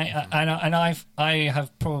 And I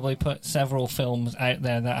have probably put several films out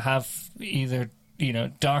there that have either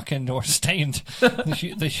darkened or stained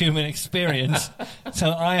the human experience.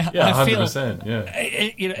 So I feel 100%,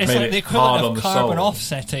 it's like the equivalent of carbon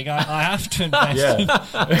offsetting. I have to invest.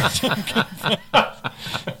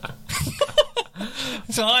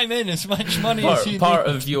 So I'm in as much money as you part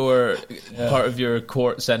need. Part of your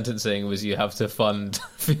court sentencing was you have to fund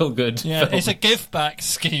feel good. Yeah, films. it's a give back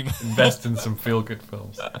scheme. Invest in some feel good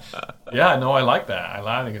films. Yeah, no, I like that.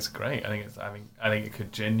 I think it's great. I think it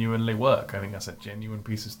could genuinely work. I think that's a genuine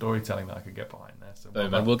piece of storytelling that I could get behind there. So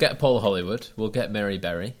we'll get Paul Hollywood. We'll get Mary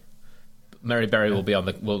Berry. Mary Berry will be on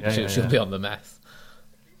the. She'll be on the meth.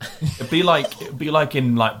 It'd be like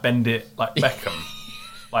in Bend It like Beckham.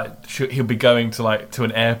 Like he'll be going to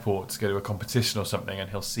an airport to go to a competition or something, and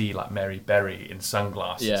he'll see Mary Berry in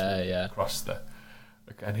sunglasses across the,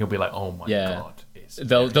 and he'll be like, "Oh my god!"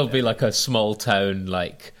 There'll be like a small town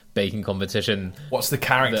baking competition. What's the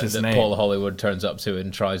character's name? Paul Hollywood turns up to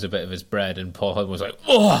and tries a bit of his bread, and Paul Hollywood's like,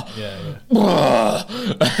 "Oh,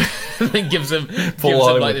 and then gives him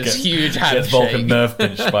this huge handshake. Gets Vulcan nerve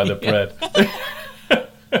pinched by the bread.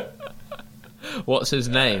 What's his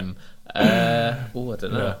name? I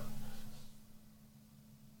don't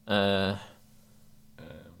know.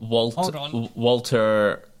 Walter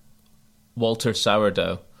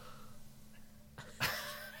Sourdough.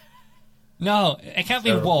 No, it can't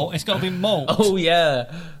be Walt. It's got to be Malt. Oh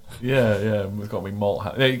yeah. It's got to be Malt.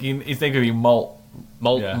 It's going to be Malt.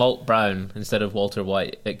 Malt Brown instead of Walter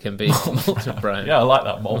White. It can be Walter Brown. Yeah, I like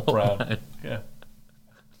that Malt Brown. Yeah.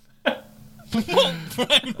 Malt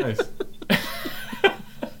Brown. Nice.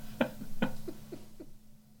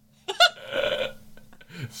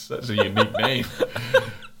 Such a unique name.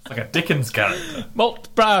 It's like a Dickens character.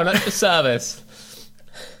 Malt Brown at the service.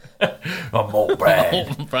 I'm Malt Brown.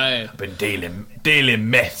 Malt Brown. I've been dealing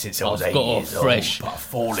meth since I was 8 years old. But I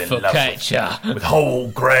fall in love with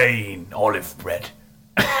whole grain olive bread.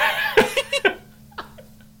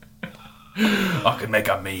 I can make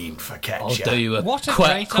a mean focaccia. I'll do you a what a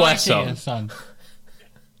great idea, son.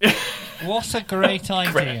 What a great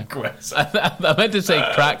idea. I meant to say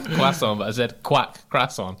crack croissant, but I said quack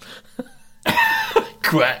croissant.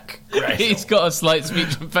 Quack croissant. He's got a slight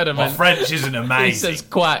speech impediment. My French isn't amazing. He says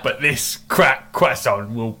quack. But this crack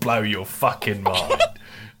croissant will blow your fucking mind.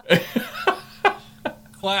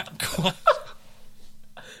 Quack, quack.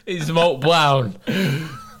 He's Malt Brown.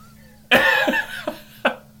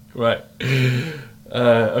 Right.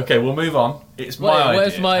 Okay, we'll move on. It's my idea.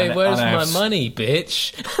 Where's my money,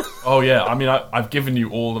 bitch? Oh yeah, I mean, I've given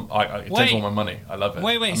you all. Take all my money. I love it.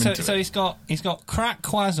 Wait. So he's got crack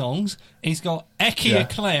croissants. He's got Eckie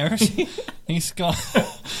eclairs. He's got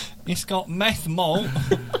meth malt.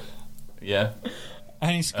 Yeah.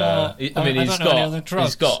 And he's got.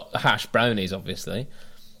 He's got hash brownies, obviously.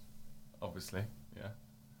 Obviously, yeah.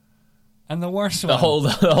 And the worst one. The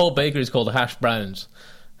whole bakery is called Hash Browns.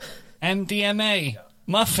 MDMA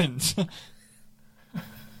muffins.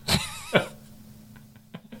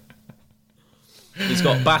 He's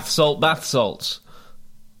got bath salts.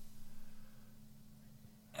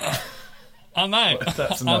 I'm out.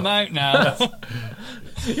 I'm out now.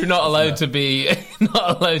 You're not allowed to be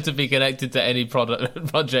connected to any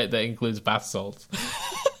project that includes bath salts.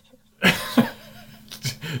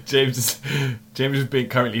 James is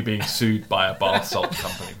currently being sued by a bath salt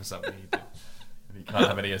company for something he did. He can't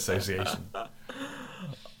have any association.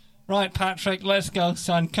 Right, Patrick, let's go,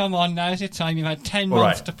 son. Come on, now's your time. You've had 10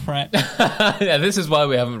 months to prep. Yeah, this is why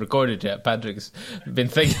we haven't recorded yet. Patrick's been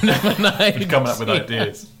thinking overnight. He's coming up with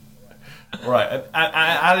ideas. Right,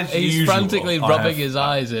 and he's usual, frantically rubbing his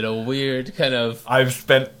eyes in a weird kind of. I've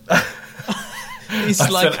spent hours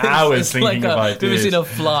thinking of ideas. Have you seen a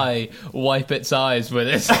fly wipe its eyes with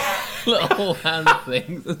its little hand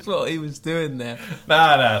thing. That's what he was doing there.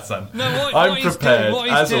 Nah, son. No, I'm prepared,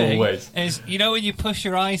 as doing always. Is, you know when you push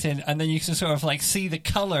your eyes in and then you can sort of like see the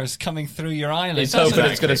colours coming through your eyelids? He's hoping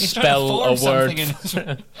it's going to spell a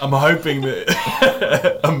word. I'm hoping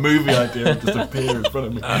that a movie idea will just appear in front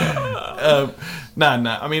of me. Nah.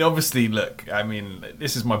 I mean, obviously, look. I mean,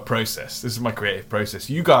 this is my process. This is my creative process.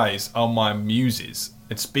 You guys are my muses,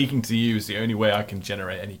 and speaking to you is the only way I can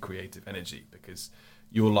generate any creative energy because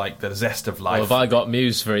you're like the zest of life. Well, have I got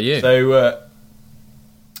muse for you? So,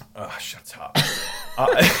 shut up.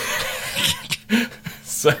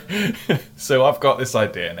 So I've got this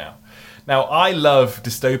idea now. Now, I love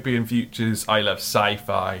dystopian futures. I love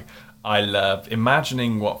sci-fi. I love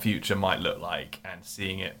imagining what future might look like and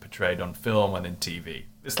seeing it portrayed on film and in TV.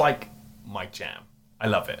 It's like my jam. I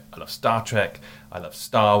love it. I love Star Trek. I love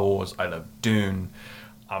Star Wars. I love Dune.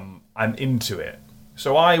 I'm into it.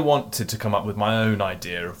 So I wanted to come up with my own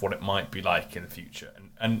idea of what it might be like in the future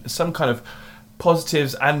and some kind of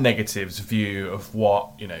positives and negatives view of what,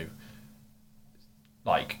 you know,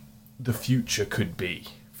 like the future could be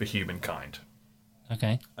for humankind.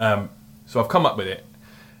 Okay. So I've come up with it.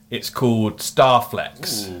 It's called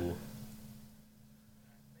Starflex. Ooh.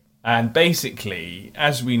 And basically,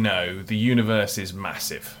 as we know, the universe is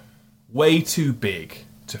massive. Way too big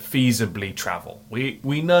to feasibly travel.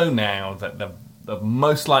 We know now that the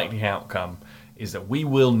most likely outcome is that we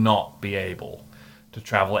will not be able to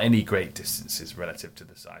travel any great distances relative to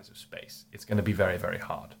the size of space. It's going to be very, very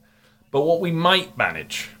hard. But what we might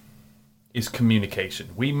manage is communication.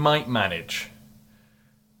 We might manage,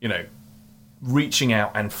 you know, reaching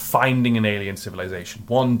out and finding an alien civilization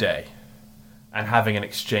one day and having an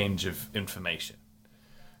exchange of information.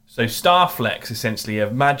 So Starflex essentially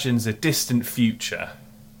imagines a distant future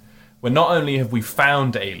where not only have we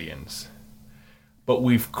found aliens, but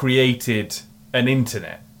we've created an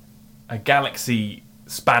internet, a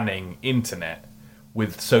galaxy-spanning internet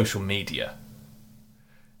with social media.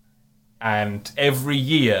 And every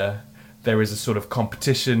year there is a sort of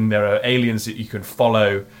competition. There are aliens that you can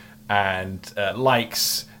follow and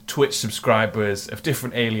likes, Twitch subscribers of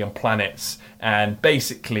different alien planets. And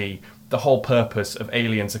basically the whole purpose of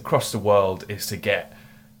aliens across the world is to get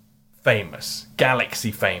famous,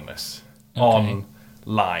 galaxy famous,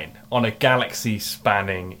 online, on a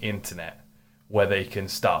galaxy-spanning internet where they can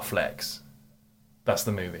Starflex. That's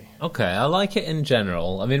the movie. Okay, I like it in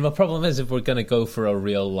general. I mean, my problem is if we're going to go for a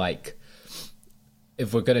real, like,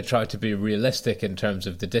 if we're going to try to be realistic in terms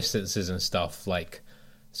of the distances and stuff, like,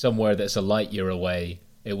 somewhere that's a light year away,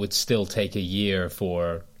 it would still take a year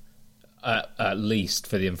for, at least,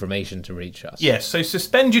 for the information to reach us. Yes, so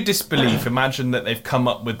suspend your disbelief. Imagine that they've come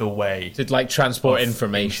up with a way to, like, transport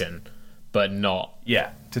information, but not...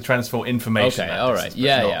 Yeah, to transport information. Okay, all right.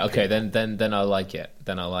 Yeah, okay, then I like it.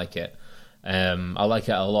 I like it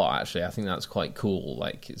a lot, actually. I think that's quite cool.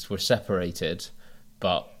 Like, we're separated,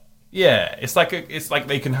 but... Yeah, it's like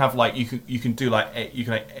they can have, like, you can do like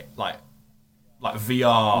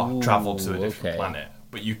VR travel to a different planet,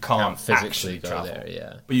 but you can't physically actually go travel there.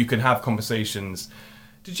 Yeah, but you can have conversations.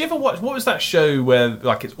 Did you ever watch? What was that show where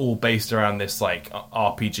like it's all based around this like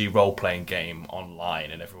RPG role playing game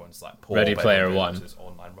online, and everyone's like Ready Player One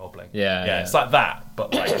online role playing. Yeah, it's like that,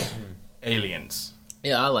 but like aliens.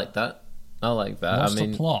 Yeah, I like that. What's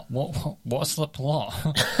the plot? What's the plot?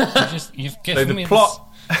 You've given the me plot.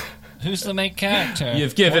 Who's the main character?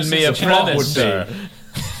 You've given me a premise.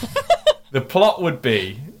 The plot would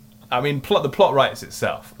be, I mean, the plot writes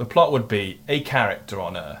itself. The plot would be a character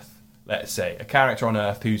on Earth, let's say, a character on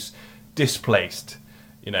Earth who's displaced,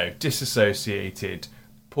 you know, disassociated,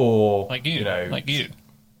 poor, like you, like you.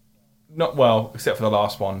 Not well, except for the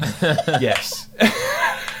last one. Yes.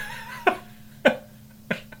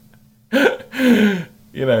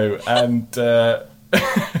 You know,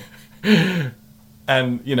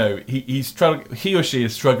 and you know, he or she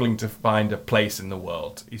is struggling to find a place in the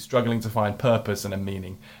world. He's struggling to find purpose and a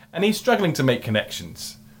meaning, and he's struggling to make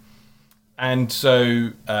connections. And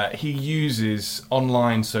so he uses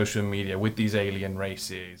online social media with these alien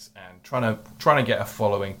races and trying to get a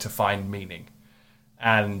following to find meaning.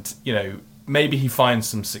 And you know, maybe he finds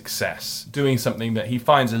some success doing something that he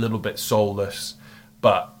finds a little bit soulless,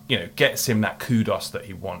 but you know, gets him that kudos that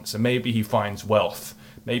he wants. And maybe he finds wealth.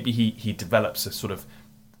 Maybe he develops a sort of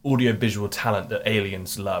audiovisual talent that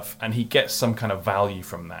aliens love, and he gets some kind of value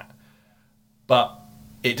from that. But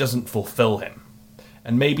it doesn't fulfill him.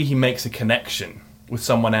 And maybe he makes a connection with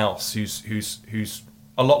someone else who's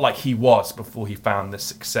a lot like he was before he found this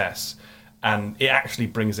success, and it actually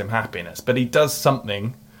brings him happiness. But he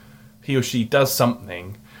or she does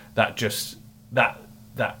something that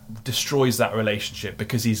that destroys that relationship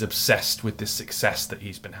because he's obsessed with this success that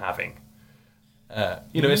he's been having.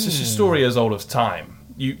 It's just a story as old as time.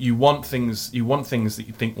 You want things that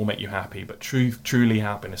you think will make you happy, but truly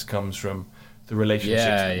happiness comes from the relationships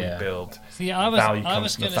that we build. Value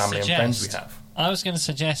comes from the family and friends we have. I was going to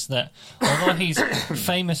suggest that although he's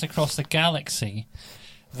famous across the galaxy,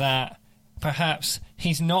 that perhaps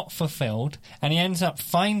he's not fulfilled, and he ends up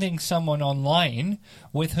finding someone online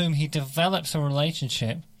with whom he develops a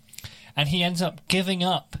relationship, and he ends up giving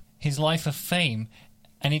up his life of fame,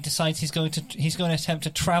 and he decides he's going to attempt to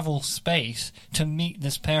travel space to meet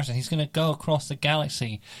this person. He's going to go across the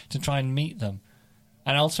galaxy to try and meet them,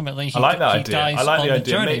 and ultimately he dies on the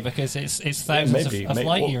journey because it's thousands of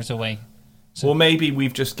light years away. So, or maybe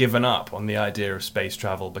we've just given up on the idea of space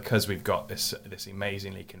travel because we've got this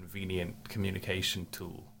amazingly convenient communication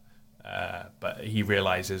tool. But he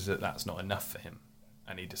realizes that that's not enough for him,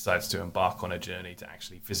 and he decides to embark on a journey to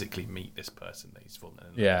actually physically meet this person that he's fallen in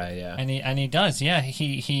love with. Yeah. And he does. Yeah,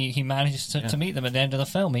 he manages to meet them at the end of the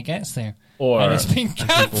film. He gets there, and it's been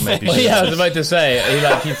catfished. I was about to say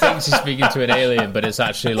he thinks he's speaking to an alien, but it's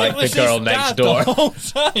actually like the girl next door the whole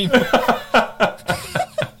time.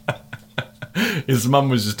 His mum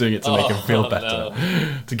was just doing it to make him feel better,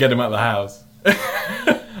 to get him out of the house.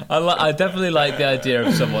 I definitely like the idea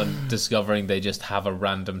of someone discovering they just have a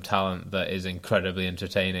random talent that is incredibly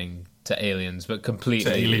entertaining to aliens, but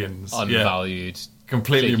completely unvalued,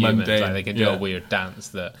 completely to humans. mundane. Like they can do a weird dance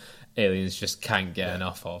that aliens just can't get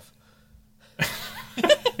enough of.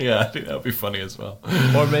 Yeah, I think that would be funny as well.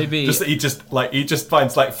 Or maybe just that he just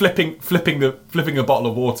finds like flipping a bottle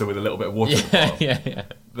of water with a little bit of water. Yeah.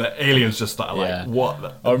 The aliens just start like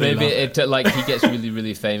what? Or maybe he gets really,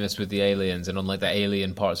 really famous with the aliens, and on like the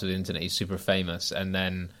alien parts of the internet, he's super famous, and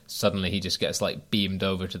then suddenly he just gets like beamed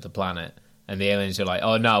over to the planet, and the aliens are like,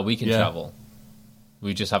 "Oh no, we can travel.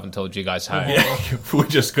 We just haven't told you guys how. Yeah, we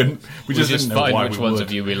just couldn't. We just didn't find know which ones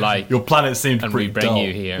of you we like. Your planet seemed and pretty we bring dull.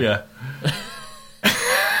 you here. Yeah."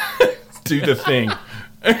 Do the thing.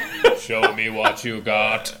 Show me what you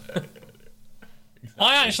got.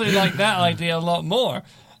 I actually like that idea a lot more.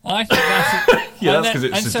 I think that's that's because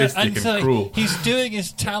it's sadistic and cruel. He's doing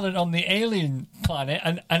his talent on the alien planet,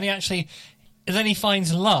 and he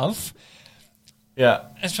finds love. Yeah.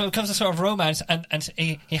 And so it becomes a sort of romance, and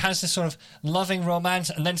he has this sort of loving romance,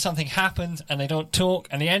 and then something happens, and they don't talk,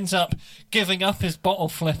 and he ends up giving up his bottle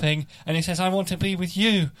flipping, and he says, I want to be with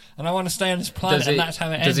you, and I want to stay on this planet, and that's how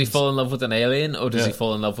it ends. Does he fall in love with an alien, or does he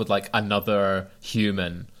fall in love with, like, another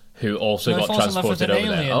human who also got transported over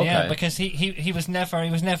alien, there? Okay. Yeah, because he was never,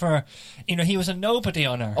 he was a nobody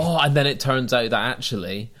on Earth. Oh, and then it turns out that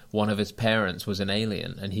actually one of his parents was an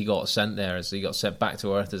alien, and he got sent back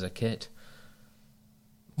to Earth as a kid.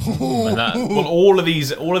 Well, all of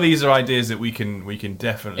these are ideas that we can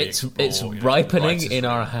definitely explore. It's ripening in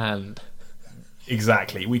our hand.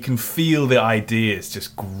 Exactly, we can feel the ideas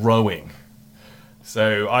just growing.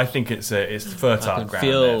 So I think it's fertile ground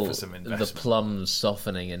there for some investment. The plums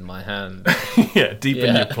softening in my hand. Yeah, deep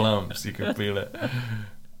in your plums, you can feel it.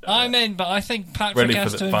 I'm in, but I think Patrick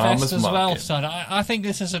has to invest as well, son. I think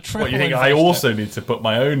this is a triple. What, you think investor. I also need to put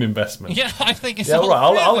my own investment? Yeah, I think it's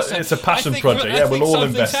it's a passion project. Yeah, we'll all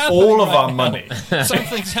invest all of our money.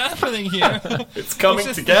 Something's happening here. It's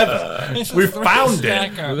coming together. We've found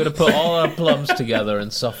it. We're going to put all our plums together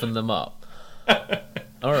and soften them up.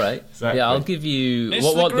 All right. Exactly. Yeah, I'll give you.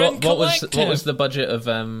 What was the budget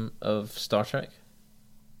of Star Trek?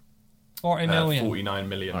 40 million. 49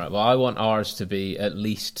 million. All right. Well, I want ours to be at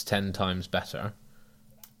least 10 times better.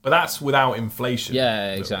 But that's without inflation.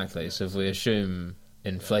 Yeah, exactly. So if we assume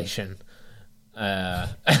inflation,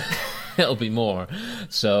 it'll be more.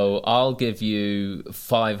 So I'll give you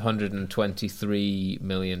 £523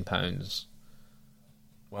 million. Well,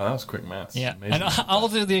 that was quick maths. Yeah, amazing. and I'll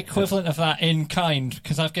do the equivalent of that in kind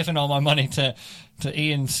because I've given all my money to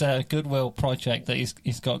Ian's Goodwill project that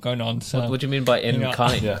he's got going on. So what do you mean by in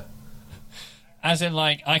kind? Yeah. As in,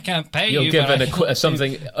 like, I can't pay you. You'll give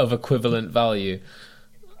something of equivalent value.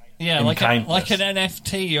 Yeah, in like an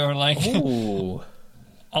NFT or like. Ooh.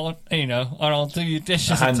 Or I'll do your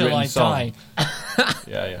dishes until I die.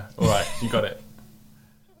 Yeah. All right, you got it.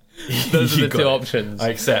 Those are the two options. I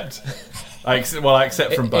accept. I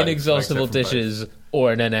accept from both. Inexhaustible dishes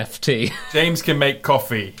or an NFT. James can make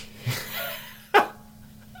coffee.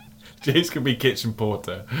 James can be kitchen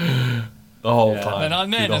porter. The whole time. And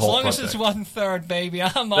I'm in. As long as it's 1/3, baby,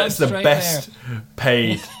 I'm That's on the best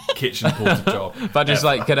paid kitchen porter job. But just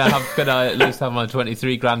like, can I at least have my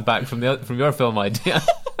 23 grand back from your film idea?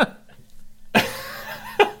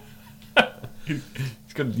 He's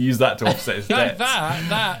going to use that to offset his debts.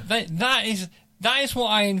 That That is what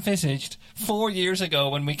I envisaged 4 years ago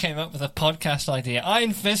when we came up with a podcast idea. I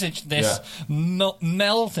envisaged this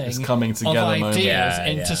melding coming together of moment. ideas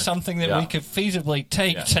into something that we could feasibly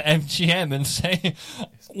take to MGM and say,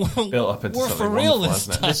 built up into we're something for real wonderful, this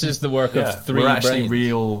hasn't it? time. This is the work of three We're actually brains.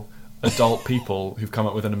 real adult people who've come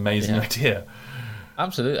up with an amazing idea.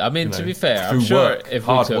 Absolutely. I mean, You know, to be fair, I'm through sure work, if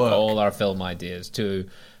we hard took work. all our film ideas to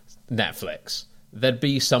Netflix, there'd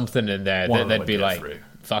be something in there One that of them they'd be would get like, through.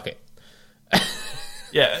 fuck it.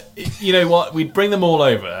 Yeah, you know what? We'd bring them all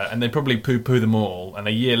over, and they'd probably poo-poo them all, and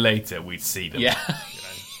a year later we'd see them. Yeah.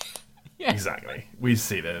 Exactly. We'd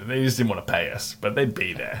see them. They just didn't want to pay us, but they'd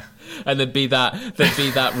be there. And there'd be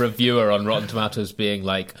that reviewer on Rotten Tomatoes being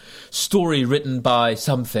like, story written by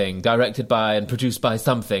something, directed by and produced by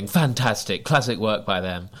something, fantastic, classic work by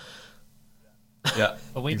them. Yeah,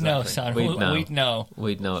 But we'd know, son. We'd know. We'd know.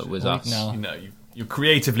 We'd know it was We'd us. know. You know, you're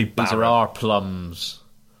creatively These barren. are our plums.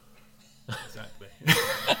 Exactly.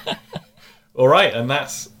 All right, and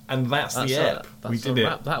that's the ep. We did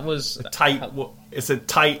it. That was a tight. It's a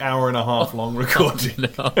tight hour and a half long recording.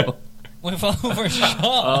 no. We've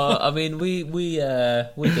overshot. I mean, we did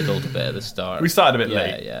a little bit at the start. We started a bit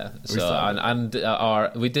late. Yeah. We So started.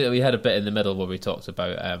 we had a bit in the middle where we talked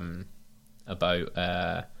about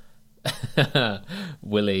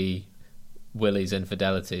Willie's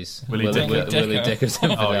infidelities. Willie Dicker's Oh,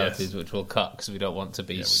 infidelities, yes. which we'll cut because we don't want to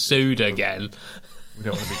be sued again. We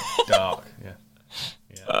don't want to be dark. Yeah.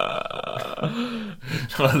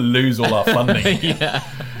 Trying to lose all our funding.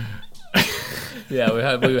 Yeah, we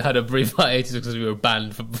had a brief hiatus because we were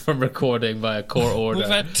banned from recording by a court order. We've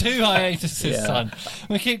had 2 hiatuses, son.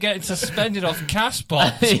 We keep getting suspended off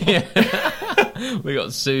Castbox. We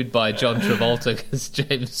got sued by John Travolta because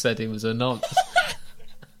James said he was a nonce.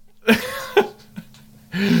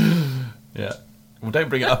 Yeah. Well, don't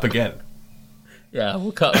bring it up again. Yeah,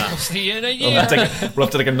 we'll cut that. See you in a We'll year. have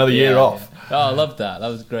to take another year off. Oh, I loved that. That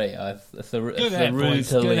was great. I Ed, boys. Good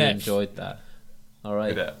thoroughly Ed. enjoyed that. All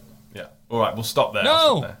right. Yeah. Yeah. All right, we'll stop there. I'll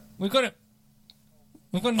stop No! there. We've got to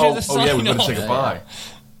do the sign yeah, we've got to off. say goodbye.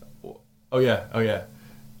 Oh yeah.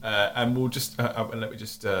 And we'll just let me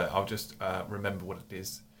just. I'll just remember what it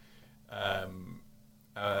is. And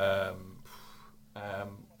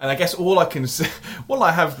I guess all I can say, all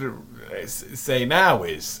I have to say now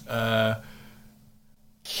is,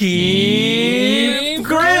 keep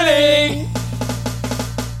grilling.